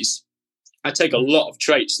boys. I take a lot of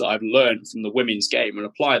traits that I've learned from the women's game and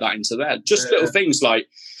apply that into there. Just little things like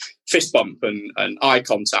fist bump and eye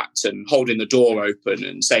contact and holding the door open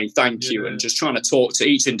and saying thank you and just trying to talk to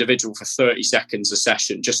each individual for 30 seconds a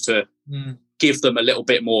session just to give them a little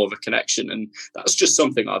bit more of a connection. And that's just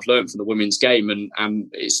something I've learned from the women's game. And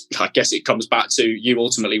it's, I guess it comes back to you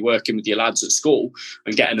ultimately working with your lads at school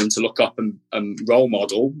and getting them to look up and role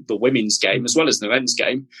model the women's game as well as the men's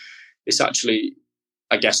game. It's actually,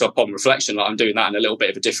 I guess, upon reflection, like, I'm doing that in a little bit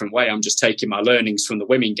of a different way. I'm just taking my learnings from the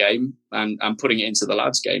women game and putting it into the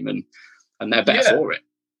lads game, and they're better for it.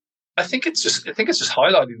 I think it's just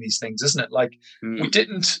highlighting these things, isn't it? Like, we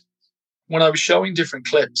didn't, when I was showing different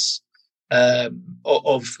clips of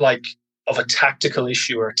a tactical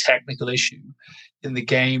issue or a technical issue in the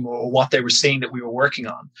game or what they were seeing that we were working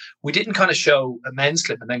on, we didn't kind of show a men's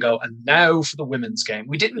clip and then go, and now for the women's game.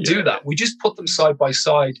 We didn't do that. We just put them side by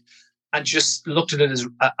side and just looked at it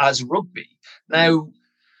as rugby. Now,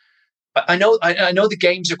 I know the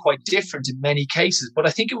games are quite different in many cases, but I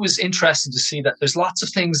think it was interesting to see that there's lots of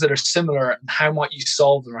things that are similar, and how might you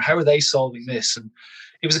solve them, or how are they solving this? And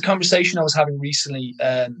it was a conversation I was having recently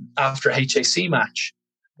after a HAC match,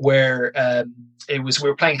 where we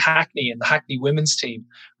were playing Hackney, and the Hackney women's team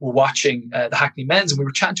were watching the Hackney men's, and we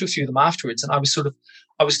were chatting to a few of them afterwards. And I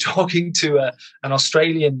was talking to an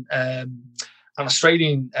Australian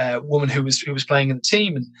woman who was playing in the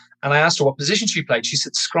team, and I asked her what position she played. She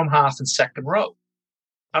said scrum half and second row.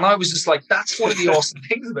 And I was just like, that's one of the awesome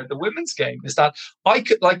things about the women's game, is that I've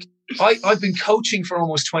been coaching for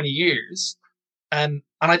almost 20 years, and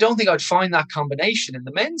I don't think I'd find that combination in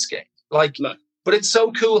the men's game. No. But it's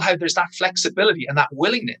so cool how there's that flexibility and that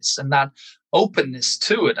willingness and that openness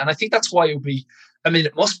to it. And I think that's why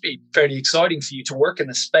it must be fairly exciting for you to work in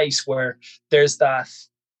a space where there's that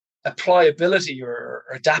applicability or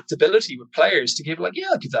adaptability with players to give, like, yeah,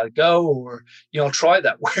 I'll give that a go, or, I'll try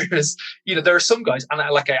that. Whereas, there are some guys, and I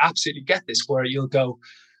absolutely get this, where you'll go,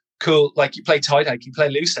 cool, like, you play tight head, you play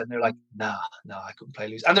loose head, and they're like, no, I couldn't play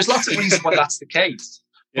loose. And there's lots of reasons why that's the case.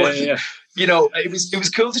 But, it was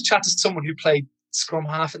cool to chat to someone who played scrum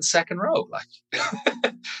half and second row. Like,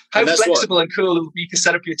 how flexible and cool it would be to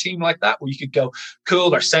set up your team like that, where you could go,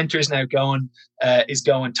 cool, our centre is now going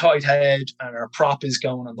tight head, and our prop is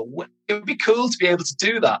going on the wing. It would be cool to be able to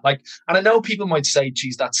do that. Like, and I know people might say,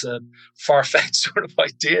 geez, that's a far-fetched sort of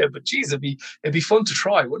idea, but geez, it'd be fun to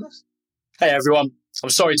try, wouldn't it? Hey everyone, I'm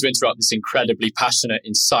sorry to interrupt this incredibly passionate,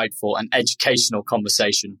 insightful and educational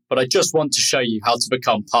conversation, but I just want to show you how to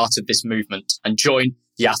become part of this movement and join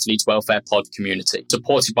the Athletes Welfare Pod community.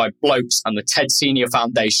 Supported by Blokes and the Ted Senior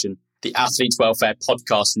Foundation, the Athletes Welfare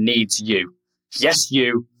Podcast needs you. Yes,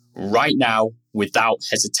 you, right now, without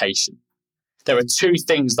hesitation. There are two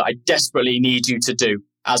things that I desperately need you to do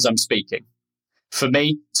as I'm speaking. For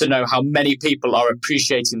me, to know how many people are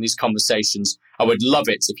appreciating these conversations, I would love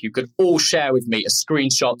it if you could all share with me a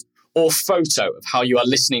screenshot or photo of how you are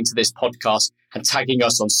listening to this podcast and tagging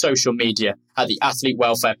us on social media at the Athlete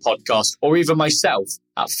Welfare Podcast, or even myself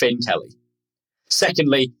at Finn Kelly.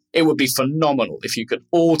 Secondly, it would be phenomenal if you could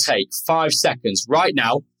all take 5 seconds right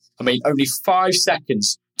now, only 5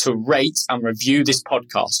 seconds, to rate and review this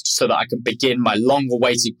podcast so that I can begin my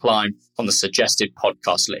long-awaited climb on the suggested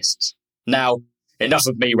podcast lists. Now, enough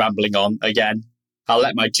of me rambling on again. I'll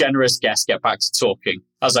let my generous guest get back to talking,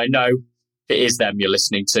 as I know It is them you're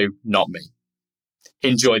listening to, not me.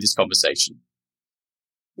 Enjoy this conversation.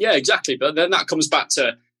 Yeah, exactly. But then that comes back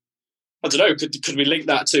to, I don't know, could we link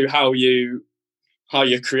that to how you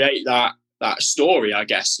create that story, I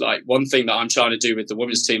guess? Like, one thing that I'm trying to do with the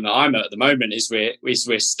women's team that I'm at the moment is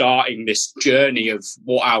we're starting this journey of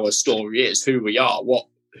what our story is, who we are,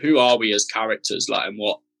 who are we as characters, like, and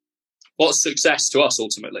what's success to us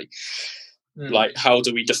ultimately. Like, how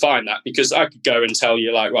do we define that? Because I could go and tell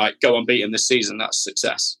you, like, right, go unbeaten this season, that's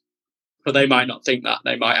success. But they might not think that.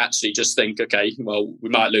 They might actually just think, okay, well, we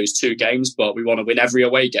might lose 2 games, but we want to win every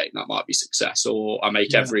away game. That might be success. Or I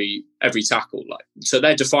make every tackle. Like, so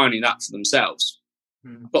they're defining that for themselves.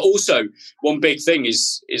 But also, one big thing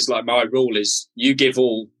is like, my rule is you give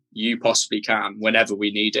all you possibly can whenever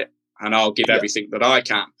we need it. And I'll give everything that I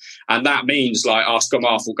can. And that means, like, our scrum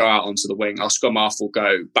half will go out onto the wing. Our scrum half will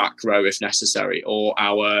go back row if necessary. Or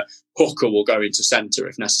our hooker will go into centre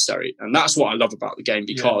if necessary. And that's what I love about the game,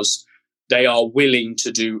 because they are willing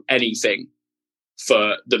to do anything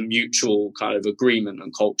for the mutual kind of agreement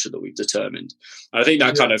and culture that we've determined. And I think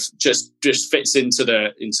that kind of just fits into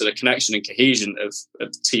the connection and cohesion of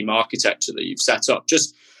the team architecture that you've set up.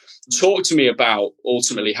 Just talk to me about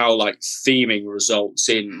ultimately how, like, theming results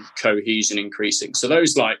in cohesion increasing. So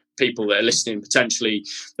those, like, people that are listening, potentially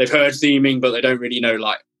they've heard theming, but they don't really know,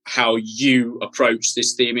 like, how you approach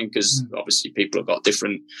this theming, because obviously people have got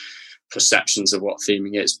different perceptions of what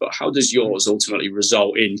theming is. But how does yours ultimately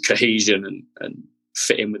result in cohesion and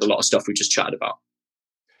fit in with a lot of stuff we just chatted about?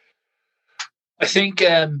 I think,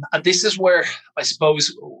 and this is where I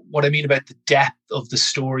suppose what I mean about the depth of the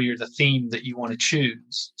story or the theme that you want to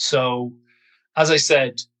choose. So, as I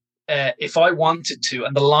said, if I wanted to,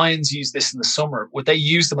 and the Lions used this in the summer, would they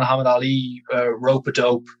use the Muhammad Ali,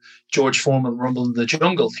 Rope-a-Dope, George Foreman, Rumble in the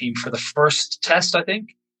Jungle theme for the first test, I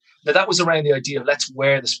think? Now, that was around the idea of let's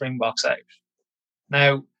wear the Springboks out.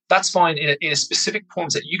 Now, that's fine in a specific form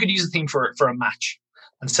that you could use the theme for a match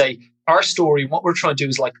and say, our story, what we're trying to do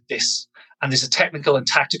is like this. And there's a technical and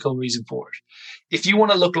tactical reason for it. If you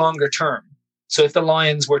want to look longer term, so if the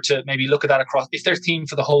Lions were to maybe look at that across, if their theme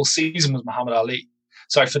for the whole season was Muhammad Ali,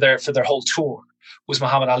 for their whole tour was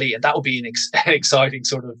Muhammad Ali, and that would be an exciting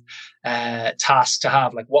sort of task to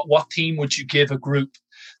have. Like, what theme would you give a group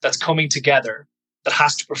that's coming together, that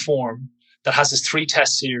has to perform, that has this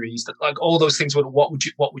 3-test series, that, like, all those things? What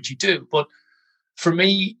would you do? But for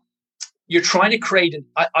me, you're trying to create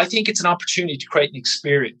I think it's an opportunity to create an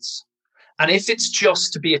experience. And if it's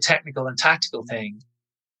just to be a technical and tactical thing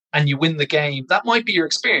and you win the game, that might be your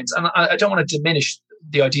experience. And I don't want to diminish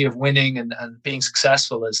the idea of winning and being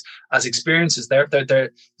successful as experiences.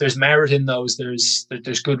 There's merit in those.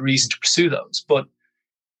 There's good reason to pursue those. But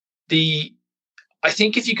I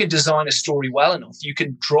think if you can design a story well enough, you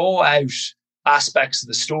can draw out aspects of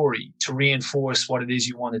the story to reinforce what it is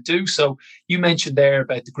you want to do. So you mentioned there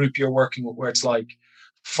about the group you're working with, where it's like,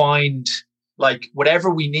 find, like,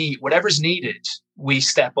 whatever we need, whatever's needed, we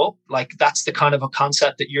step up. Like, that's the kind of a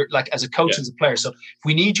concept that you're, like, as a coach, as a player. So if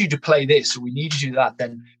we need you to play this or we need you to do that,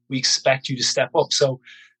 then we expect you to step up. So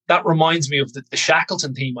that reminds me of the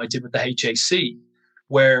Shackleton theme I did with the HAC,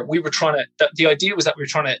 where we were the idea was that we were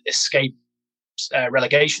trying to escape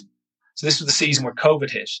relegation. So this was the season where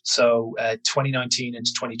COVID hit. So 2019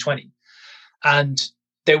 into 2020. And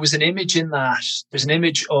there was an image in that. There's an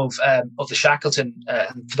image of the Shackleton.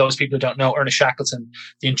 And for those people who don't know, Ernest Shackleton,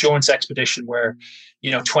 the endurance expedition where,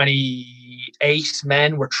 28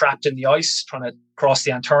 men were trapped in the ice trying to cross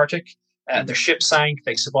the Antarctic. Their ship sank.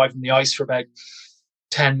 They survived in the ice for about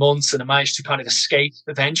 10 months and managed to kind of escape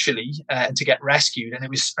eventually and to get rescued. And it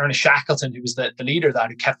was Ernest Shackleton who was the leader of that,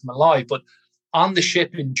 who kept them alive. But on the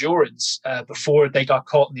ship Endurance, before they got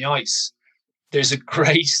caught in the ice, there's a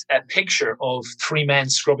great picture of 3 men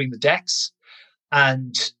scrubbing the decks.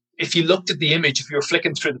 And if you looked at the image, if you were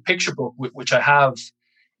flicking through the picture book, which I have,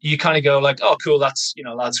 you kind of go like, oh, cool, that's,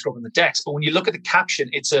 lads scrubbing the decks. But when you look at the caption,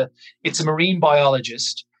 it's a marine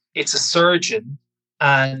biologist, it's a surgeon,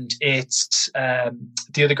 and it's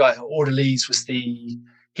the other guy, Orderlies,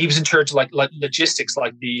 he was in charge of like logistics,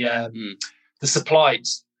 like the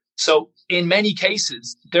supplies. So in many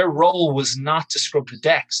cases, their role was not to scrub the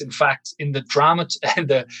decks. In fact, in the drama, in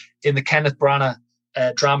the Kenneth Branagh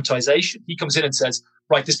dramatization, he comes in and says,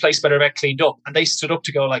 right, this place better get cleaned up. And they stood up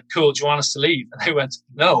to go like, cool, do you want us to leave? And they went,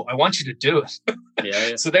 no, I want you to do it.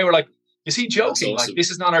 Yeah. So they were like, is he joking? Awesome. Like,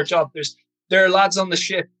 this is not our job. There are lads on the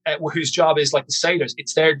ship whose job is like the sailors.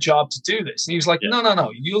 It's their job to do this. And he was like,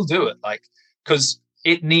 no, you'll do it. Like, because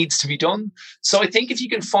it needs to be done. So I think if you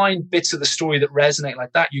can find bits of the story that resonate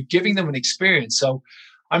like that, you're giving them an experience. So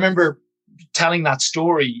I remember telling that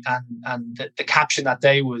story and the caption that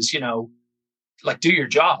day was, like, do your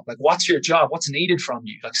job. Like, what's your job? What's needed from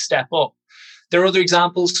you? Like, step up. There are other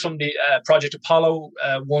examples from the Project Apollo,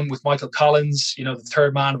 one with Michael Collins, the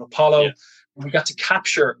third man of Apollo. Yeah. We got to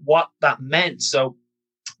capture what that meant. So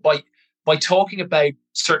by talking about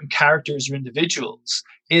certain characters or individuals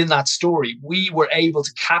in that story, we were able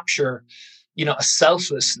to capture, a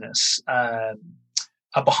selflessness, a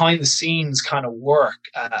behind the scenes kind of work,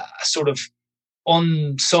 a sort of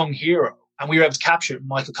unsung hero. And we were able to capture it in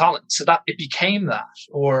Michael Collins. So that it became that.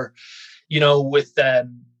 Or, with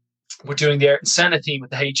we're doing the Art and Senna theme with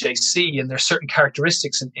the HAC, and there's certain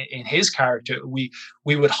characteristics in his character we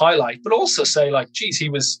would highlight, but also say, like, geez, he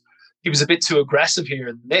was a bit too aggressive here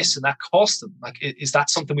in this, and that cost him. Like, is that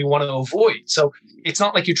something we want to avoid? So it's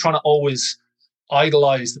not like you're trying to always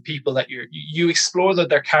idolize the people that you explore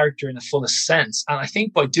their character in the fullest sense. And I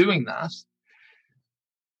think by doing that,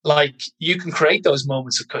 like, you can create those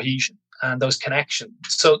moments of cohesion and those connections.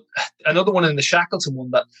 So another one in the Shackleton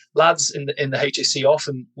one that lads in the HAC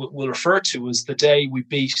often will refer to was the day we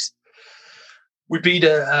beat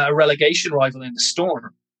a relegation rival in the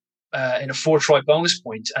Storm in a 4-try bonus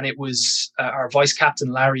point, and it was our vice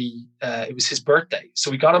captain Larry. It was his birthday,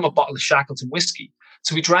 so we got him a bottle of Shackleton whiskey.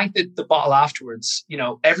 So we drank the bottle afterwards.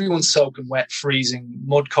 Everyone's soaking wet, freezing,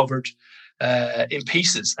 mud covered, in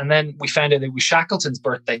pieces. And then we found out it was Shackleton's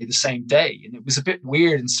birthday the same day, and it was a bit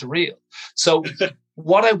weird and surreal. So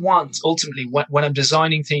what I want ultimately when I'm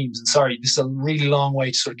designing themes, and sorry, this is a really long way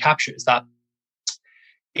to sort of capture, is that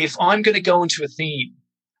if I'm going to go into a theme,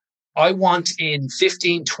 I want in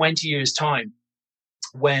 15, 20 years time,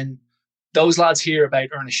 when those lads hear about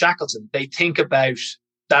Ernest Shackleton, they think about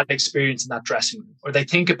that experience in that dressing room, or they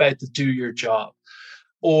think about the do your job,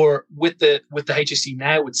 or with the HSC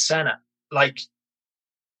now with Senna, like,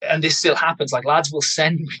 and this still happens, like, lads will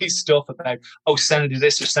send me stuff about, oh, Senna do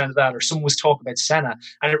this or Senna that, or someone was talking about Senna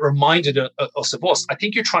and it reminded us of us. I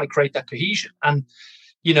think you're trying to create that cohesion. And,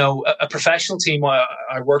 a professional team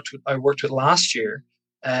I worked with last year,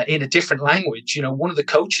 in a different language, one of the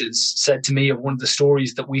coaches said to me of one of the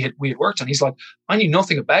stories that we had worked on, he's like, I knew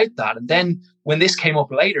nothing about that. And then when this came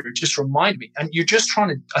up later, it just reminded me. And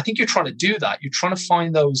I think you're trying to do that. You're trying to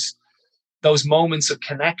find those moments of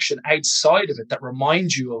connection outside of it that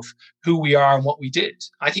remind you of who we are and what we did.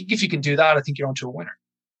 I think if you can do that, I think you're onto a winner.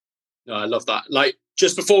 No, I love that. Like,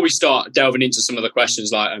 just before we start delving into some of the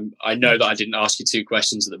questions, like, I know that I didn't ask you 2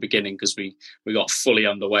 questions at the beginning because we got fully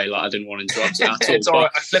underway. Like, I didn't want to interrupt it at all. It's all right.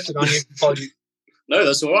 I flipped it on you. Apologies. No,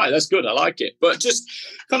 that's all right. That's good. I like it. But just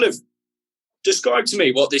kind of describe to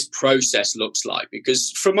me what this process looks like,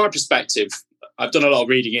 because from my perspective, I've done a lot of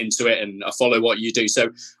reading into it and I follow what you do. So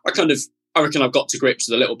I reckon I've got to grips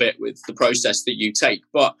with a little bit with the process that you take.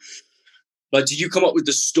 But, like, do you come up with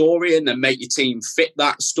the story and then make your team fit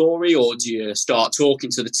that story? Or do you start talking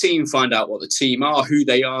to the team, find out what the team are, who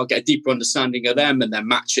they are, get a deeper understanding of them, and then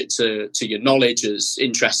match it to your knowledge as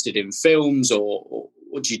interested in films? Or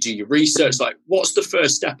do you do your research? Like, what's the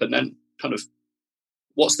first step? And then kind of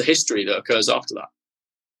what's the history that occurs after that?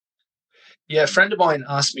 Yeah, a friend of mine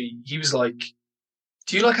asked me, he was like,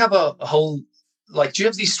 do you, like, have a whole, like, do you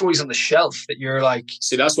have these stories on the shelf that you're like,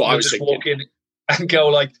 see, that's what I was just thinking. Walk in and go,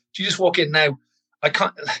 like, do you just walk in now? I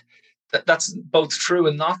can't. That's both true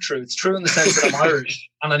and not true. It's true in the sense that I'm Irish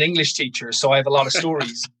and an English teacher, so I have a lot of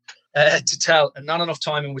stories to tell and not enough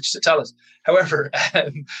time in which to tell it. However,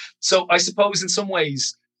 so I suppose in some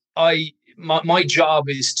ways, my job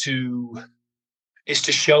is to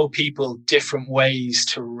show people different ways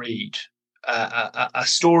to read a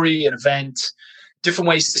story, an event, different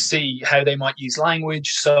ways to see how they might use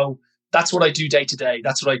language. So that's what I do day to day.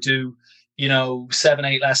 That's what I do.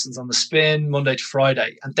 7-8 lessons on the spin, Monday to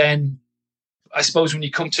Friday. And then I suppose when you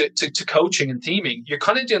come to coaching and theming, you're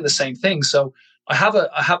kind of doing the same thing. So I have an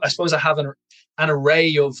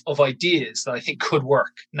array of ideas that I think could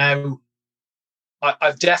work. Now,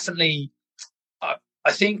 I think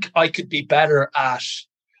I could be better at,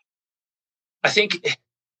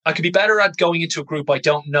 going into a group I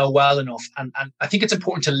don't know well enough. And I think it's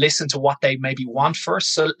important to listen to what they maybe want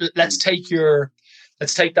first. So let's take that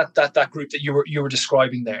group that you were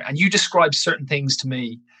describing there, and you described certain things to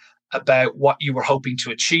me about what you were hoping to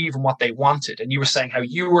achieve and what they wanted, and you were saying how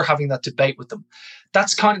you were having that debate with them.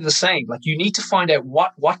 That's kind of the same. Like, you need to find out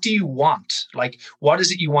what do you want, like, what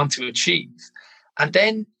is it you want to achieve, and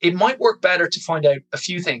then it might work better to find out a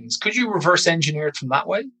few things. Could you reverse engineer it from that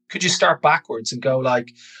way? Could you start backwards and go,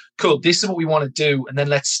 like, cool, this is what we want to do, and then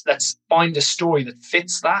let's find a story that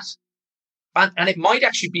fits that. And it might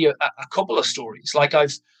actually be a couple of stories. Like,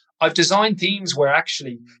 I've designed themes where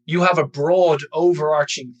actually you have a broad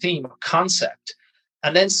overarching theme or concept,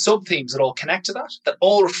 and then sub themes that all connect to that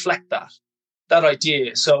all reflect that. that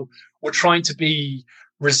idea. So we're trying to be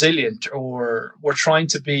resilient, or we're trying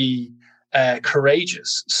to be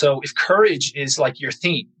courageous. So if courage is like your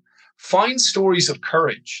theme, find stories of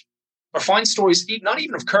courage, or find stories not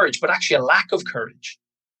even of courage, but actually a lack of courage,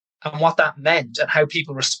 and what that meant and how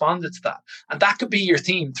people responded to that. And that could be your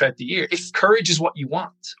theme throughout the year. If courage is what you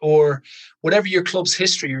want, or whatever your club's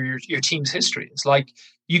history or your team's history is, like,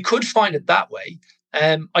 you could find it that way.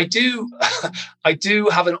 I do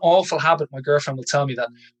have an awful habit. My girlfriend will tell me that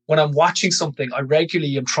when I'm watching something, I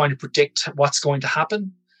regularly am trying to predict what's going to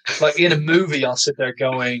happen. Like in a movie, I'll sit there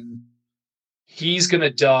going, he's going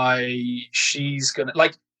to die, she's going to,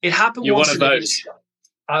 like, it happened You're once. one of those.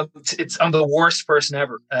 I'm the worst person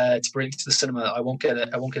ever to bring to the cinema. I won't get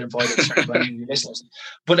invited by any of your listeners.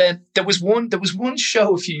 But there was one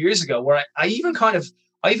show a few years ago where I even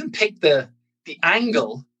picked the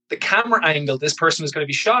angle, the camera angle this person was going to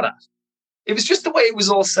be shot at. It was just the way it was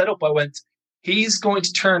all set up. I went, he's going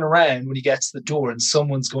to turn around when he gets to the door and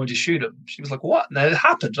someone's going to shoot him. She was like, what? And then it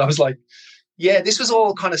happened. I was like, yeah, this was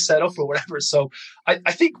all kind of set up or whatever. So I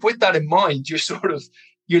think with that in mind,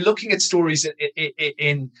 you're looking at stories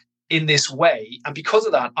in this way. And because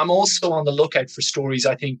of that, I'm also on the lookout for stories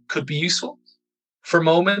I think could be useful for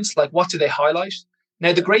moments. Like, what do they highlight?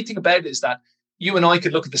 Now, the great thing about it is that you and I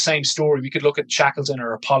could look at the same story. We could look at Shackleton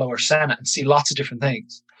or Apollo or Senna and see lots of different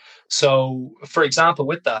things. So, for example,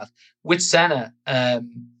 with Senna,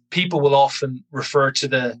 people will often refer to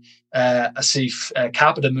the Asif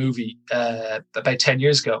Capita movie about 10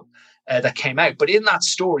 years ago that came out. But in that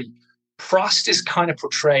story, Prost is kind of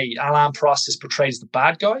portrayed, Alain Prost is portrayed as the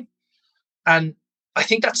bad guy. And I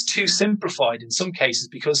think that's too simplified in some cases,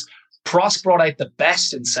 because Prost brought out the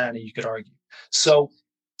best in Senna, you could argue. So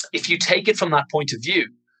if you take it from that point of view,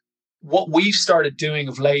 what we've started doing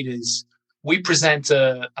of late is we present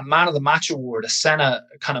a man of the match award, a Senna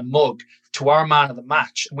kind of mug, to our man of the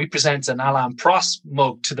match. And we present an Alain Prost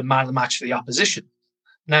mug to the man of the match for the opposition.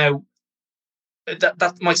 Now,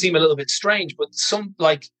 that might seem a little bit strange, but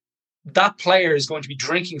that player is going to be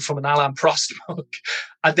drinking from an Alain Prost mug,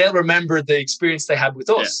 and they'll remember the experience they had with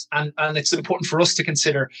us. Yeah. And it's important for us to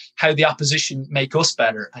consider how the opposition make us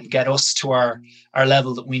better and get us to our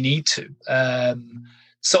level that we need to.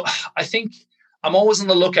 So I think I'm always on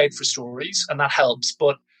the lookout for stories, and that helps.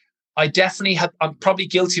 But I definitely I'm probably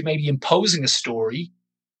guilty of maybe imposing a story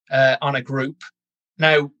on a group.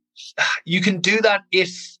 Now, you can do that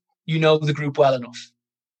if you know the group well enough.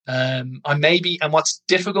 And what's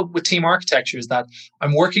difficult with team architecture is that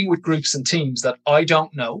I'm working with groups and teams that I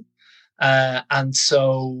don't know. And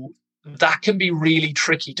so that can be really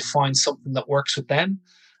tricky to find something that works with them.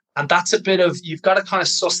 And that's a bit of, you've got to kind of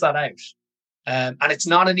suss that out. And it's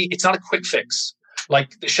not a quick fix.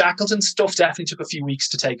 Like the Shackleton stuff definitely took a few weeks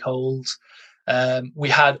to take hold. We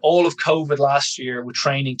had all of COVID last year with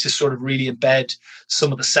training to sort of really embed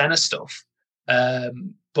some of the Senna stuff.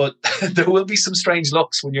 But there will be some strange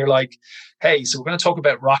looks when you're like, hey, so we're going to talk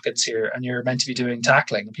about rockets here, and you're meant to be doing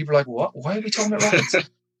tackling. And people are like, what? Why are we talking about rockets?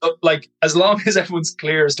 But like, as long as everyone's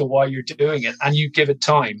clear as to why you're doing it and you give it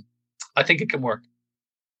time, I think it can work.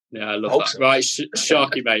 Yeah, I love that. So. Right,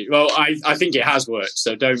 Sharky, mate. Well, I think it has worked.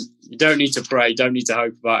 So you don't need to pray, don't need to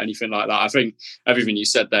hope about anything like that. I think everything you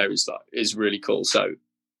said there is really cool. So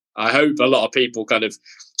I hope a lot of people kind of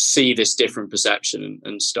see this different perception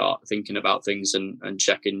and start thinking about things and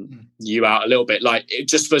checking you out a little bit. Like,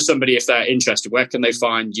 just for somebody, if they're interested, where can they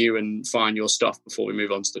find you and find your stuff before we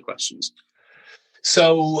move on to the questions?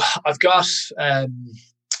 So I've got a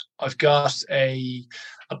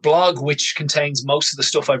blog which contains most of the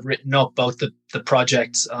stuff I've written up, both the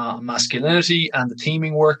projects Masculinity and the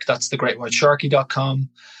theming work. That's thegreatwhitesharky.com.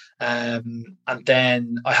 And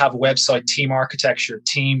then I have a website, Team Architecture,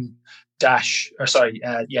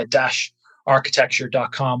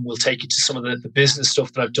 architecture.com will take you to some of the business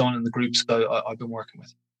stuff that I've done in the groups that I've been working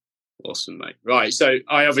with. Awesome, mate. Right. So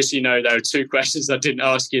I obviously know there are two questions I didn't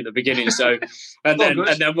ask you at the beginning. So, and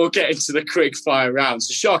then we'll get into the quick fire round.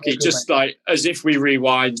 So Sharky, just mate. Like as if we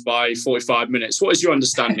rewind by 45 minutes, what is your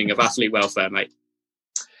understanding of athlete welfare, mate?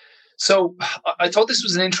 So I thought this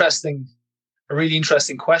was a really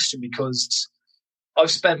interesting question, because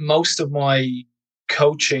I've spent most of my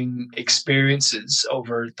coaching experiences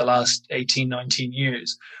over the last 18, 19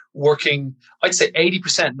 years working, I'd say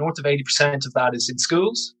 80%, north of 80% of that is in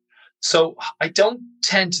schools. So I don't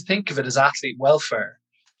tend to think of it as athlete welfare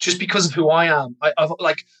just because of who I am.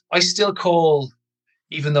 I still call,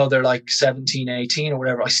 even though they're like 17, 18 or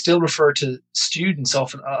whatever, I still refer to students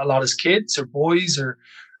often a lot as kids or boys or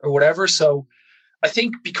whatever. So I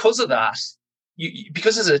think because of that,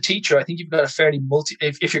 because as a teacher, I think you've got a fairly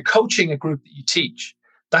if you're coaching a group that you teach,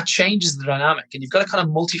 that changes the dynamic, and you've got a kind of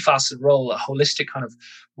multifaceted role, a holistic kind of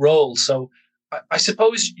role. So I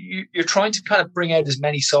suppose you're trying to kind of bring out as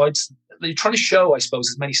many sides. You're trying to show, I suppose,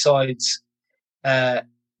 as many sides. I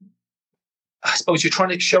suppose you're trying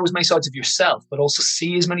to show as many sides of yourself, but also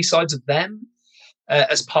see as many sides of them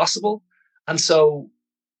as possible. And so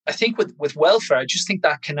I think with welfare, I just think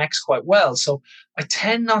that connects quite well. So I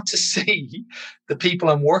tend not to see the people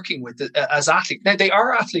I'm working with as athletes. Now, they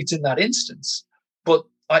are athletes in that instance, but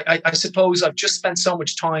I suppose I've just spent so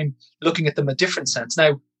much time looking at them in a different sense.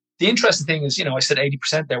 Now, the interesting thing is, I said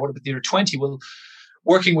 80% there. What about the other 20? Well,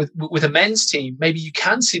 working with a men's team, maybe you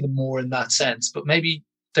can see them more in that sense, but maybe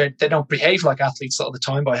they don't behave like athletes all the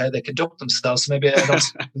time by how they conduct themselves. So maybe I don't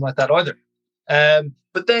see them like that either.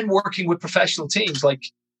 But then working with professional teams, like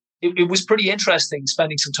it was pretty interesting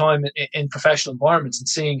spending some time in professional environments and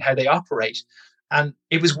seeing how they operate. And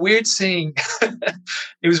it was weird seeing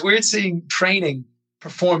training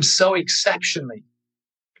perform so exceptionally.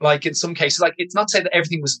 Like in some cases, like it's not to say that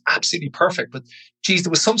everything was absolutely perfect, but geez, there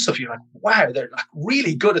was some stuff you're like, wow, they're like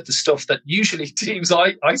really good at the stuff that usually teams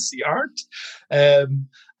I see aren't. And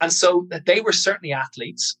so they were certainly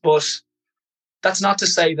athletes, but that's not to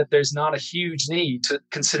say that there's not a huge need to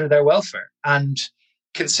consider their welfare and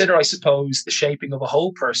consider, I suppose, the shaping of a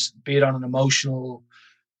whole person, be it on an emotional,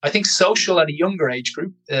 I think social at a younger age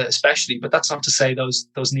group, especially, but that's not to say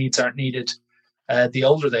those needs aren't needed the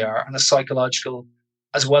older they are, and a psychological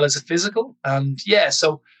as well as a physical. And yeah,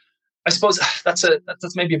 so I suppose that's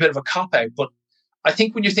maybe a bit of a cop-out, but I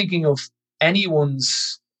think when you're thinking of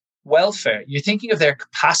anyone's welfare, you're thinking of their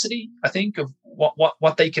capacity, I think, of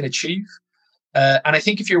what they can achieve. And I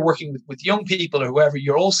think if you're working with young people or whoever,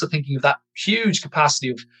 you're also thinking of that huge capacity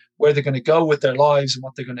of where they're going to go with their lives and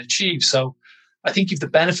what they're going to achieve. So I think you've the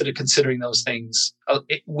benefit of considering those things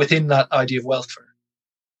within that idea of welfare.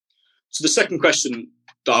 So the second question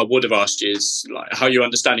that I would have asked you is like how your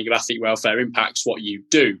understanding of athlete welfare impacts what you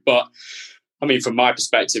do. But I mean, from my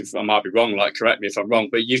perspective, I might be wrong, like correct me if I'm wrong,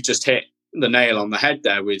 but you've just hit the nail on the head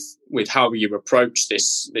there with how you approach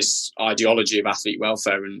this ideology of athlete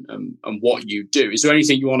welfare and what you do. Is there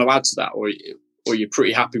anything you want to add to that, or you're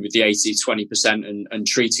pretty happy with the 80-20% and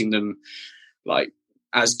treating them like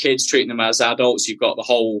as kids, treating them as adults? You've got the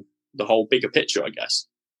whole bigger picture, I guess.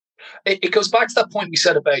 It goes back to that point we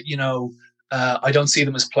said about, I don't see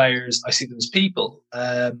them as players, I see them as people.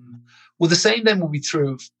 Well, the same then would be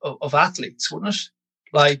true of athletes, wouldn't it?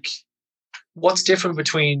 Like, what's different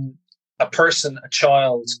between a person, a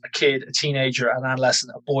child, a kid, a teenager, an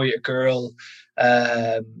adolescent, a boy, a girl?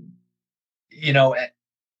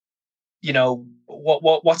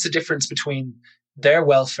 What's the difference between their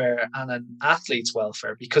welfare and an athlete's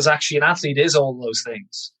welfare? Because actually an athlete is all those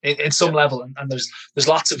things in some level, and there's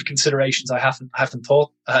lots of considerations I haven't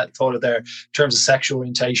thought of there in terms of sexual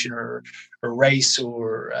orientation or race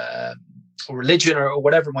or religion or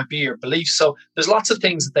whatever it might be, or beliefs. So there's lots of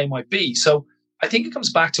things that they might be. So I think it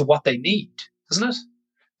comes back to what they need, doesn't it?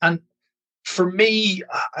 And for me,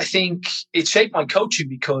 I think it shaped my coaching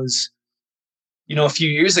because a few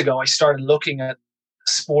years ago I started looking at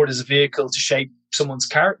sport as a vehicle to shape someone's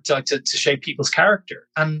character, to shape people's character.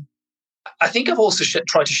 And I think I've also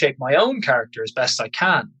tried to shape my own character as best I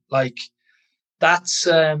can. Like that's,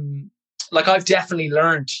 I've definitely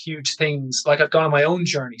learned huge things. Like I've gone on my own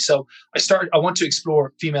journey. So I want to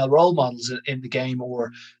explore female role models in the game,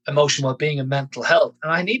 or emotional well-being and mental health.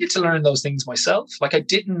 And I needed to learn those things myself. Like I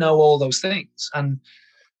didn't know all those things. And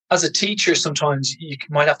as a teacher, sometimes you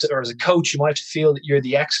might have to, or as a coach, you might have to feel that you're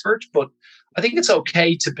the expert, but I think it's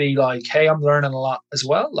okay to be like, hey, I'm learning a lot as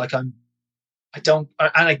well. Like and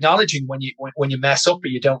acknowledging when you mess up or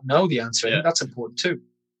you don't know the answer. I think that's important too.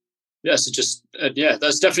 Yeah. So just,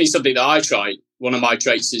 that's definitely something that I try. One of my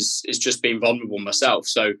traits is just being vulnerable myself.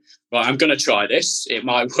 So right, I'm going to try this. It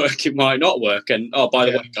might work. It might not work. And by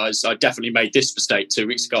the way, guys, I definitely made this mistake 2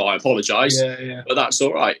 weeks ago. I apologize, but that's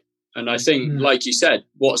all right. And I think, like you said,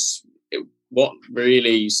 what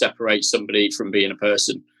really separates somebody from being a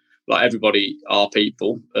person? Like everybody are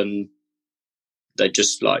people, and they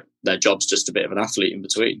just like their job's just a bit of an athlete in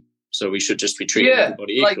between. So we should just be treating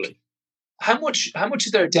everybody equally. Like how much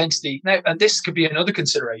of their identity now, and this could be another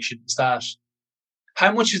consideration, is that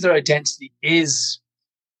how much of their identity is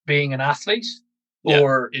being an athlete,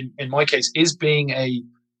 or in my case, is being a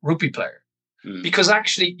rugby player. Because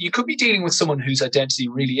actually, you could be dealing with someone whose identity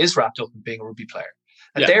really is wrapped up in being a rugby player,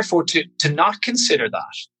 and therefore to not consider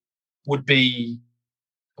that would be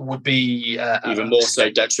even more so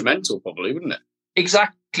detrimental, probably, wouldn't it?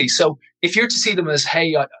 Exactly. So if you're to see them as,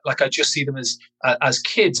 hey, I just see them as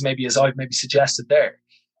kids, maybe as I've maybe suggested there,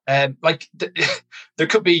 There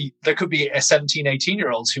could be a 17,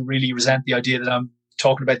 18-year-olds who really resent the idea that I'm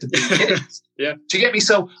talking about the big kids. Yeah. Do you get me?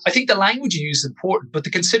 So I think the language you use is important, but the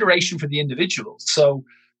consideration for the individual. So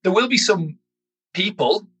there will be some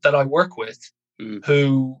people that I work with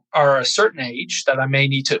who are a certain age that I may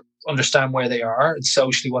need to understand where they are and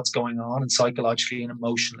socially what's going on and psychologically and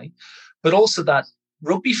emotionally, but also that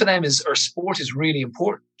rugby for them or sport is really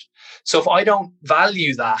important. So if I don't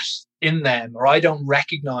value that in them, or I don't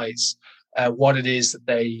recognize what it is that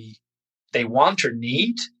they want or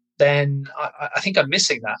need, then I think I'm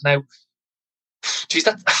missing that. Now, geez,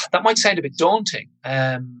 that might sound a bit daunting.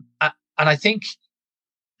 And I think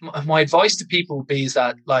my advice to people would be is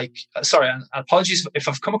that, like, sorry, and apologies if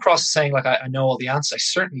I've come across saying like I know all the answers. I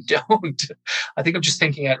certainly don't. I think I'm just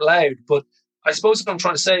thinking out loud. But I suppose what I'm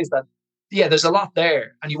trying to say is that, yeah, there's a lot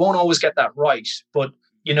there, and you won't always get that right. But,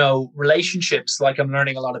 you know, relationships, like I'm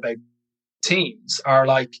learning a lot about teams, are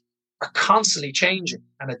constantly changing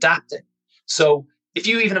and adapting. So if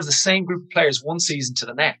you even have the same group of players one season to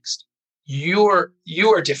the next, you are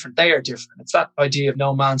different, they are different. It's that idea of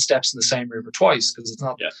no man steps in the same river twice, because it's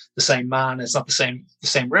not the same man, it's not the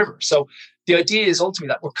same river. So the idea is ultimately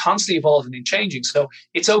that we're constantly evolving and changing. So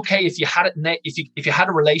it's okay if you had if you had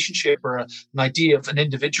a relationship or an idea of an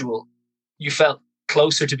individual you felt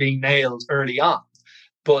closer to being nailed early on,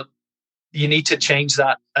 but you need to change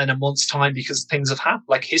that in a month's time because things have happened.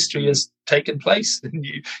 Like history has taken place, and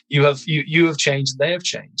you have changed and they have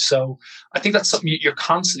changed. So I think that's something you're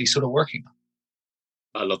constantly sort of working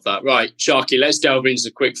on. I love that. Right, Sharkey, let's delve into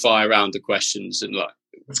the quick fire round of questions, and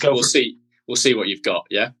let's go. We'll see what you've got.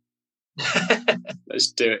 Yeah,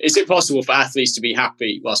 let's do it. Is it possible for athletes to be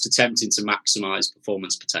happy whilst attempting to maximise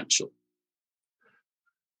performance potential?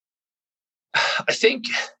 I think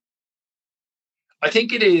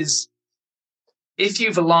it is. If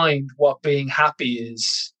you've aligned what being happy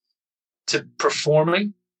is to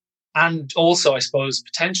performing, and also, I suppose,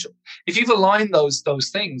 potential. If you've aligned those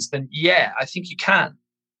things, then yeah, I think you can.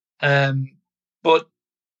 But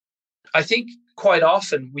I think quite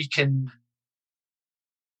often we can,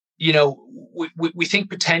 you know, we think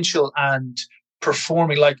potential and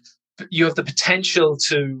performing, like you have the potential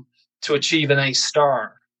to achieve an A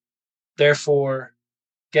star. Therefore,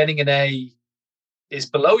 getting an A is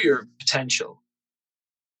below your potential.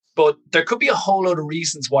 But there could be a whole load of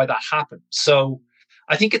reasons why that happened. So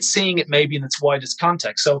I think it's seeing it maybe in its widest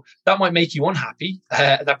context. So that might make you unhappy,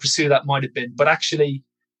 that pursuit that might have been, but actually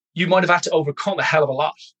you might have had to overcome a hell of a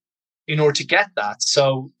lot in order to get that.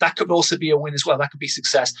 So that could also be a win as well. That could be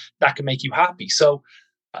success. That could make you happy. So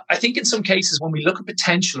I think in some cases when we look at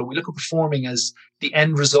potential or we look at performing as the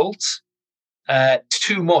end result,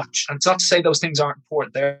 too much, and it's not to say those things aren't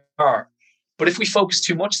important, they are. But if we focus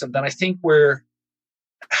too much on them, then I think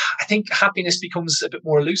happiness becomes a bit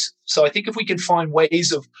more elusive. So I think if we can find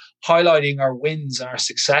ways of highlighting our wins and our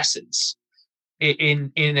successes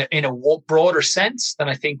in a broader sense, then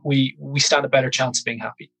I think we stand a better chance of being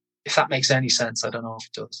happy. If that makes any sense, I don't know if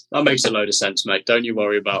it does. That makes a load of sense, mate. Don't you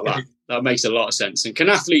worry about that. That makes a lot of sense. And can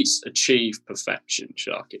athletes achieve perfection,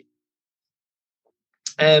 Sharkey?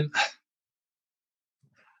 I'm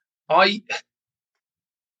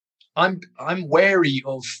wary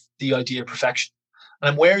of the idea of perfection. And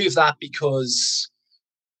I'm wary of that because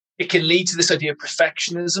it can lead to this idea of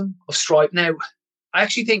perfectionism, of strive. Now, I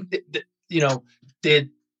actually think that the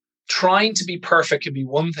trying to be perfect can be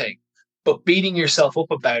one thing, but beating yourself up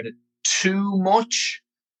about it too much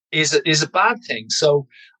is a bad thing. So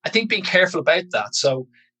I think being careful about that. So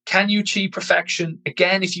can you achieve perfection?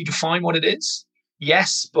 Again, if you define what it is,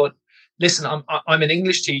 yes. But listen, I'm an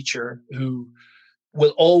English teacher who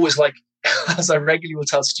will always, like, as I regularly will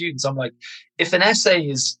tell students, I'm like, if an essay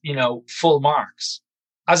is, full marks,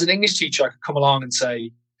 as an English teacher, I could come along and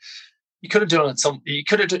say, you could have done it. You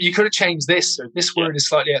could have changed this, or this word is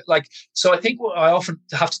slightly like. So I think what I often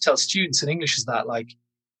have to tell students in English is that, like,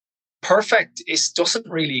 perfect doesn't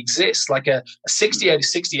really exist. Like a 60 out of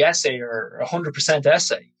 60 essay or 100%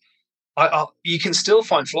 essay, you can still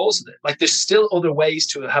find flaws with it. Like, there's still other ways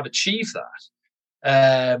to have achieved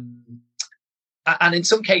that. And in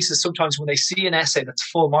some cases, sometimes when they see an essay that's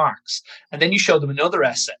full marks and then you show them another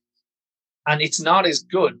essay and it's not as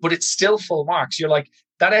good, but it's still full marks, you're like,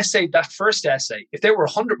 that essay, that first essay, if there were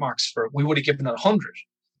 100 marks for it, we would have given it 100,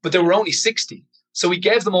 but there were only 60. So we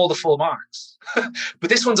gave them all the full marks. But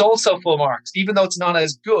this one's also full marks, even though it's not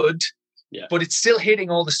as good, but it's still hitting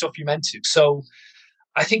all the stuff you meant to. So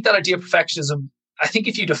I think that idea of perfectionism, I think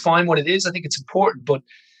if you define what it is, I think it's important. But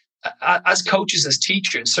as coaches, as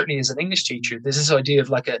teachers, certainly as an English teacher, there's this idea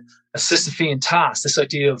of like a Sisyphean task, this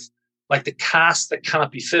idea of like the cast that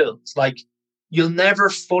cannot be filled. Like, you'll never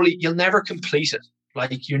complete it.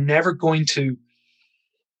 Like you're never going to,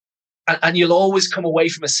 and you'll always come away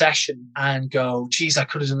from a session and go, geez, I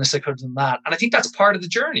could have done this, I could have done that. And I think that's part of the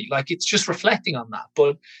journey. Like it's just reflecting on that.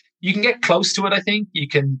 But you can get close to it, I think. You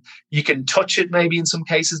can touch it maybe in some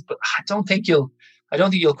cases, but I don't think you'll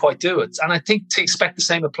quite do it. And I think to expect the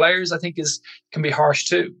same of players, I think can be harsh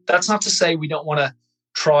too. That's not to say we don't want to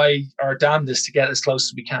try our damnedest to get as close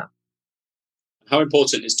as we can. How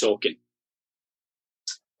important is talking?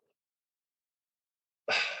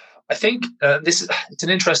 I think it's an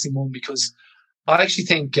interesting one because I actually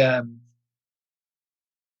think, and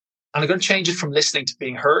I'm going to change it from listening to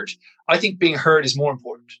being heard. I think being heard is more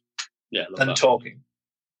important than talking,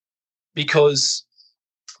 because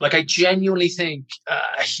like I genuinely think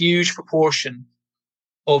a huge proportion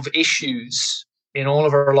of issues in all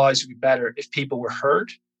of our lives would be better if people were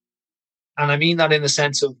heard. And I mean that in the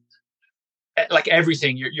sense of like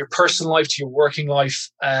everything, your personal life to your working life,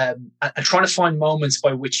 and trying to find moments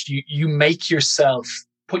by which you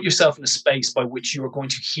put yourself in a space by which you are going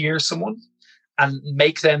to hear someone and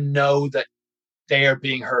make them know that they are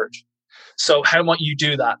being heard. So how might you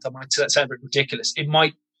do that? That might sound a bit ridiculous. It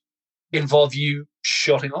might involve you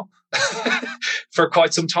shutting up for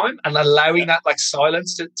quite some time and allowing that like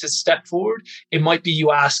silence to step forward. It might be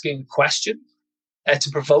you asking a question to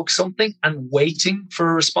provoke something and waiting for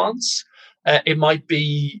a response. It might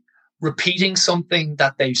be repeating something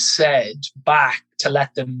that they've said back to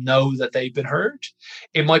let them know that they've been heard.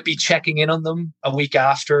 It might be checking in on them a week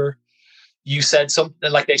after you said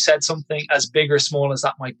something, like they said something, as big or small as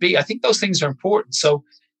that might be. I think those things are important. So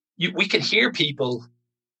we can hear people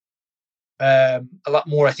a lot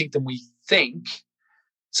more, I think, than we think.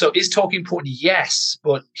 So is talking important? Yes,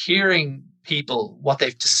 but hearing people, what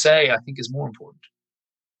they've to say, I think is more important.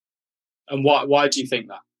 And why do you think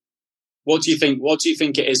that? What do you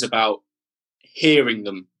think it is about hearing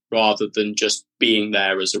them rather than just being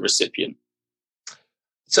there as a recipient?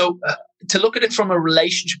 So to look at it from a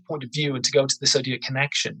relationship point of view and to go to this idea of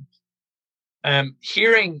connection,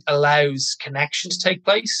 hearing allows connection to take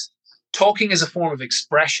place. Talking is a form of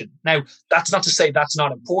expression. Now, that's not to say that's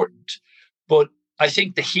not important, but I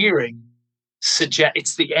think the hearing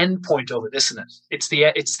it's the end point of it, isn't it?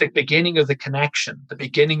 It's the beginning of the connection, the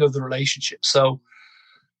beginning of the relationship. So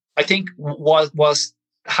I think whilst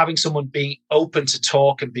having someone being open to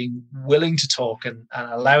talk and being willing to talk and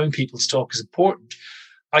allowing people to talk is important,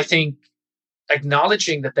 I think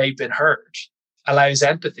acknowledging that they've been heard allows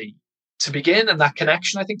empathy to begin and that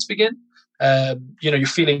connection, I think, to begin. You're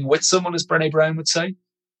feeling with someone, as Brené Brown would say.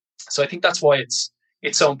 So I think that's why it's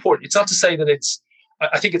so important. It's not to say that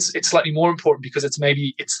I think it's slightly more important because it's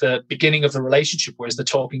the beginning of the relationship, whereas the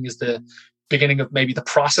talking is the beginning of maybe the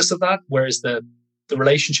process of that, whereas the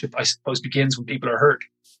relationship, I suppose, begins when people are heard.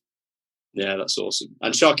 Yeah, that's awesome.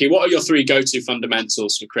 And Sharkey, what are your 3 go-to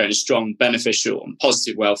fundamentals for creating strong, beneficial and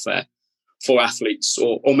positive welfare for athletes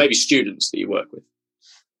or maybe students that you work with?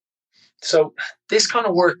 So this kind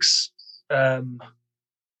of works. And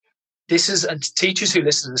teachers who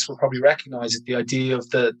listen to this will probably recognize it, the idea of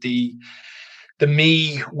the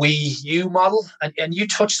me, we, you model. And you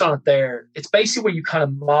touched on it there. It's basically where you kind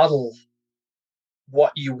of model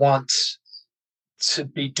what you want to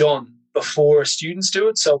be done before students do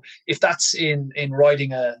it. So if that's in writing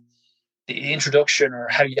the introduction or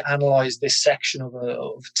how you analyze this section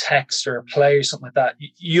of text or a play or something like that,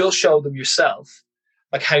 you'll show them yourself,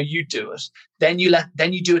 like how you do it. Then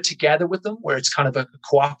you do it together with them, where it's kind of a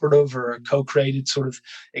cooperative or a co-created sort of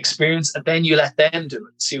experience, and then you let them do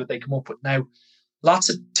it, see what they come up with. Now, lots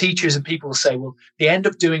of teachers and people will say, well, they end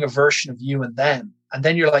up doing a version of you and them, and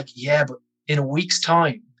then you're like, yeah, but in a week's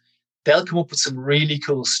time, they'll come up with some really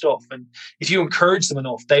cool stuff. And if you encourage them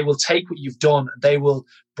enough, they will take what you've done and they will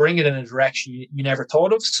bring it in a direction you never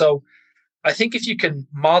thought of. So I think if you can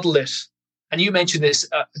model it, and you mentioned this,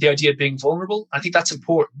 the idea of being vulnerable, I think that's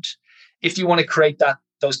important. If you want to create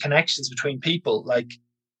those connections between people, like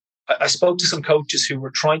I spoke to some coaches who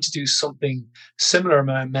were trying to do something similar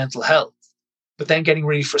around mental health, but then getting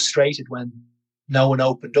really frustrated when no one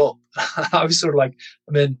opened up. I was sort of like,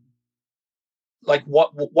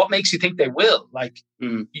 what makes you think they will? Like,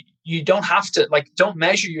 you don't have to, don't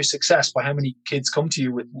measure your success by how many kids come to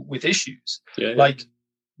you with issues. Yeah. Like,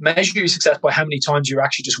 measure your success by how many times you're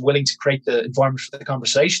actually just willing to create the environment for the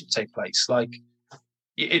conversation to take place. Like,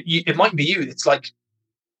 it mightn't be you. It's like,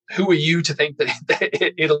 who are you to think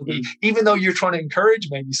that it'll be, even though you're trying to encourage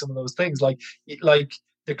maybe some of those things, like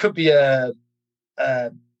there could be a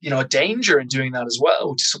danger in doing that as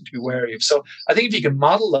well, which is something to be wary of. So I think if you can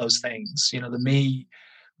model those things, the me,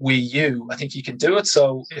 we, you, I think you can do it.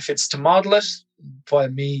 So if it's to model it by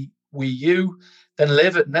me, we, you, then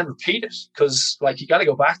live it and then repeat it, because like you got to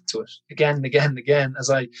go back to it again and again and again. As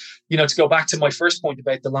I, to go back to my first point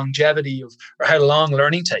about the longevity of, or how long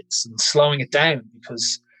learning takes, and slowing it down,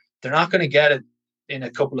 because they're not going to get it in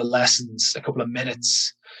a couple of lessons, a couple of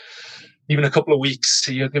minutes, even a couple of weeks.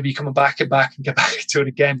 So you're going to be coming back and get back to it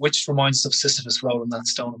again, which reminds us of Sisyphus rolling that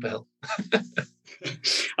stone up a hill.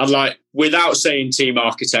 And like, without saying team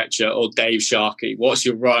architecture or Dave Sharkey, what's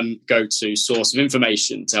your go-to source of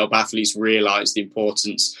information to help athletes realise the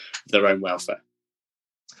importance of their own welfare?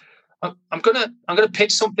 I'm gonna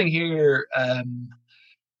pitch something here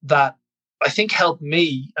that I think helped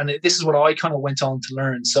me, and this is what I kind of went on to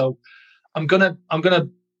learn. So I'm gonna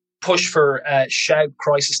push for Shout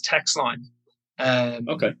Crisis text line.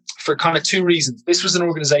 For kind of two reasons. This was an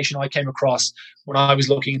organization I came across when I was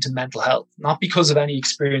looking into mental health, not because of any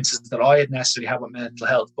experiences that I had necessarily had with mental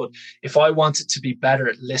health, but if I wanted to be better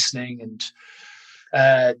at listening and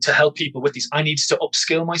to help people with these, I needed to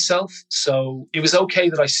upskill myself. So it was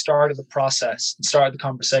okay that I started the process and started the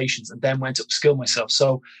conversations and then went to upskill myself.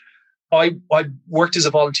 So I worked as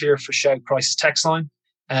a volunteer for Shout Crisis text line.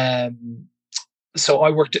 So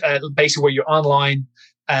I worked basically where you're online,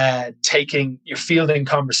 you're fielding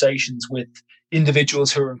conversations with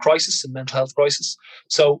individuals who are in crisis and mental health crisis.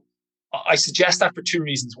 So I suggest that for two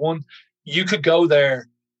reasons. One, you could go there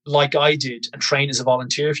like I did and train as a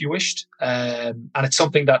volunteer if you wished. And it's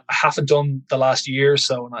something that I haven't done the last year or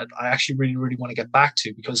so, and I actually really, really want to get back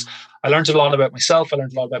to, because I learned a lot about myself. I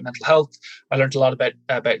learned a lot about mental health. I learned a lot about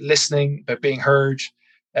listening, about being heard.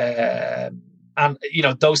 And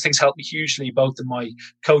those things helped me hugely, both in my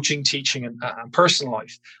coaching, teaching, and personal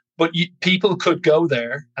life. But people could go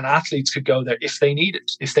there, and athletes could go there if they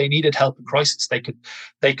needed help in crisis. They could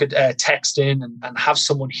text in and have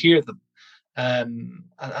someone hear them. And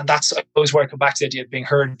that's, I suppose, where I come back to the idea of being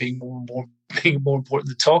heard and being more important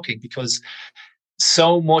than talking, because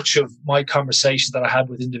so much of my conversations that I had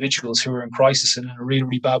with individuals who were in crisis and in a really,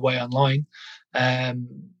 really bad way online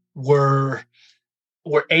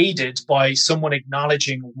were aided by someone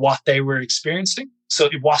acknowledging what they were experiencing. So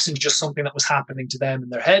it wasn't just something that was happening to them in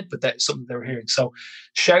their head, but that's something they were hearing. So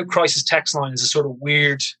Shout Crisis text line is a sort of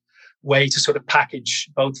weird way to sort of package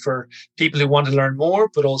both for people who want to learn more,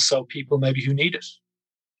 but also people maybe who need it.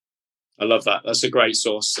 I love that. That's a great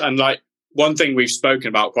source. And like, one thing we've spoken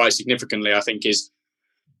about quite significantly, I think, is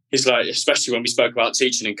like, especially when we spoke about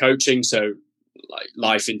teaching and coaching, so like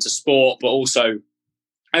life into sport, but also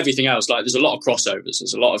everything else. Like, there's a lot of crossovers.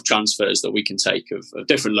 There's a lot of transfers that we can take of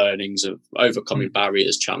different learnings, of overcoming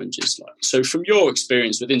barriers, challenges. So from your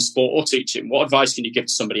experience within sport or teaching, what advice can you give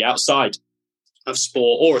to somebody outside of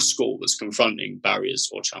sport or a school that's confronting barriers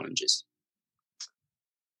or challenges?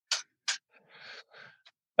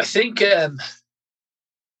 I think you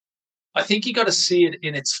got to see it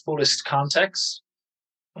in its fullest context.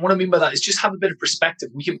 And what I mean by that is just have a bit of perspective.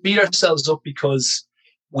 We can beat ourselves up because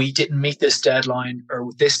we didn't meet this deadline, or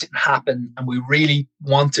this didn't happen, and we really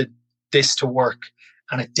wanted this to work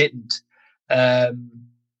and it didn't. But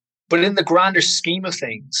in the grander scheme of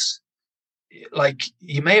things, like,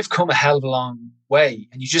 you may have come a hell of a long way,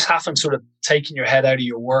 and you just haven't sort of taken your head out of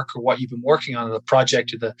your work or what you've been working on, the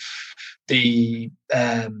project or the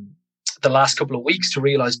last couple of weeks, to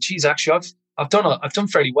realize, geez, actually I've done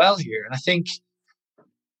fairly well here. And I think,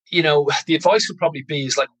 the advice would probably be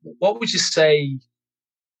is like, what would you say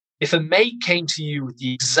if a mate came to you with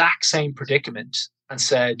the exact same predicament and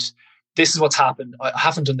said, this is what's happened, I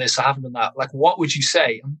haven't done this, I haven't done that? Like, what would you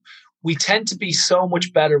say? And we tend to be so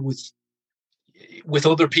much better with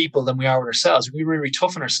other people than we are with ourselves. We're really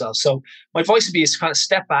tough on ourselves. So my advice would be is to kind of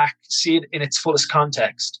step back, see it in its fullest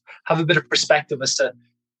context, have a bit of perspective as to,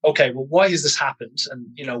 okay, well, why has this happened? And,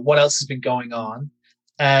 what else has been going on?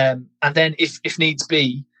 And then if needs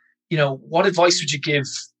be, what advice would you give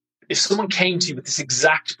if someone came to you with this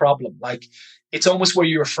exact problem? Like, it's almost where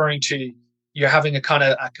you're referring to, you're having a kind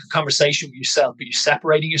of a conversation with yourself, but you're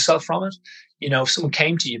separating yourself from it. If someone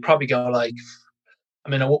came to you, you'd probably go like, I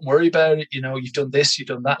wouldn't worry about it. You've done this, you've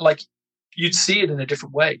done that. Like, you'd see it in a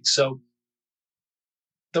different way. So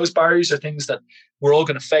those barriers are things that we're all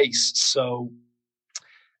going to face. So,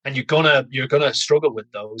 and you're gonna struggle with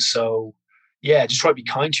those. So yeah, just try to be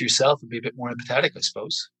kind to yourself and be a bit more empathetic, I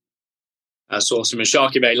suppose. That's awesome. And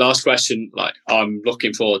Sharky, mate, last question. Like, I'm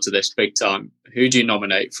looking forward to this big time. Who do you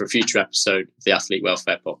nominate for a future episode of the Athlete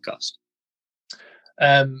Welfare Podcast?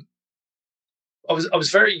 I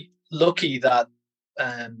was very lucky that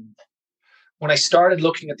when I started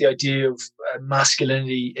looking at the idea of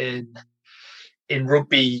masculinity in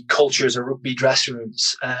rugby cultures or rugby dressing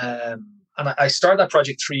rooms, I started that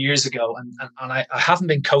project 3 years ago, and I haven't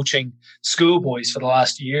been coaching schoolboys for the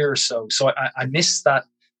last year or so. So I missed that,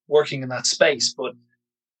 working in that space. But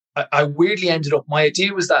I weirdly ended up, my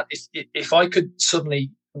idea was that if I could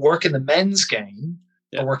suddenly work in the men's game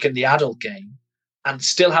or work in the adult game and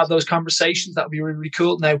still have those conversations, that would be really, really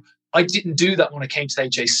cool. Now, I didn't do that when I came to the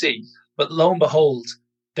HAC, but lo and behold,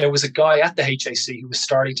 there was a guy at the HAC who was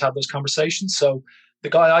starting to have those conversations. So the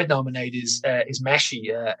guy I'd nominate is Meshi,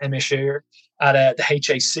 Emishir, at the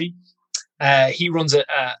HAC. He runs a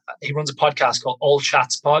podcast called All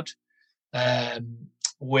Chats Pod,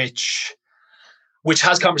 which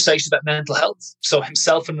has conversations about mental health. So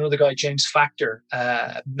himself and another guy, James Factor,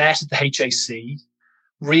 met at the HAC,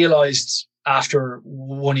 realized after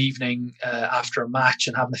one evening, after a match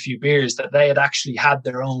and having a few beers, that they had actually had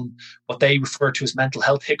their own, what they refer to as mental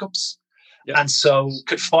health hiccups. Yep. And so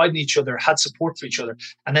confide in each other, had support for each other,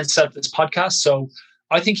 and then set up this podcast. So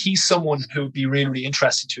I think he's someone who would be really, really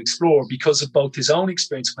interesting to explore because of both his own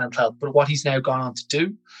experience with mental health, but what he's now gone on to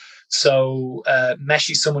do. So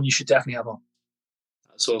Meshi's someone you should definitely have on.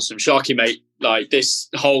 That's awesome. Sharkey, mate, like this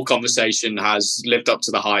whole conversation has lived up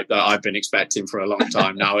to the hype that I've been expecting for a long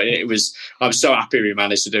time now. I'm so happy we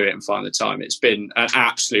managed to do it and find the time. It's been an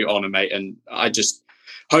absolute honour, mate. And I just,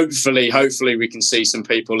 hopefully we can see some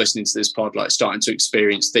people listening to this pod, like starting to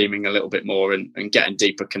experience theming a little bit more and getting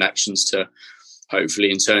deeper connections to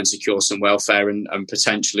hopefully in turn secure some welfare and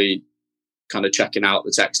potentially kind of checking out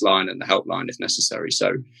the text line and the helpline if necessary.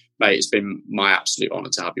 So, mate, it's been my absolute honour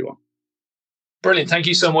to have you on. Brilliant. Thank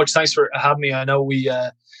you so much. Thanks for having me. I know we've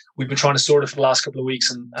been trying to sort it for the last couple of weeks,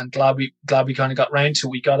 and glad we kind of got round to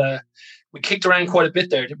it. We kicked around quite a bit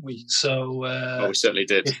there, didn't we? So we certainly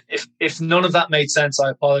did. If none of that made sense, I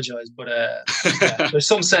apologise. But there's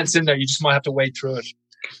some sense in there. You just might have to wade through it.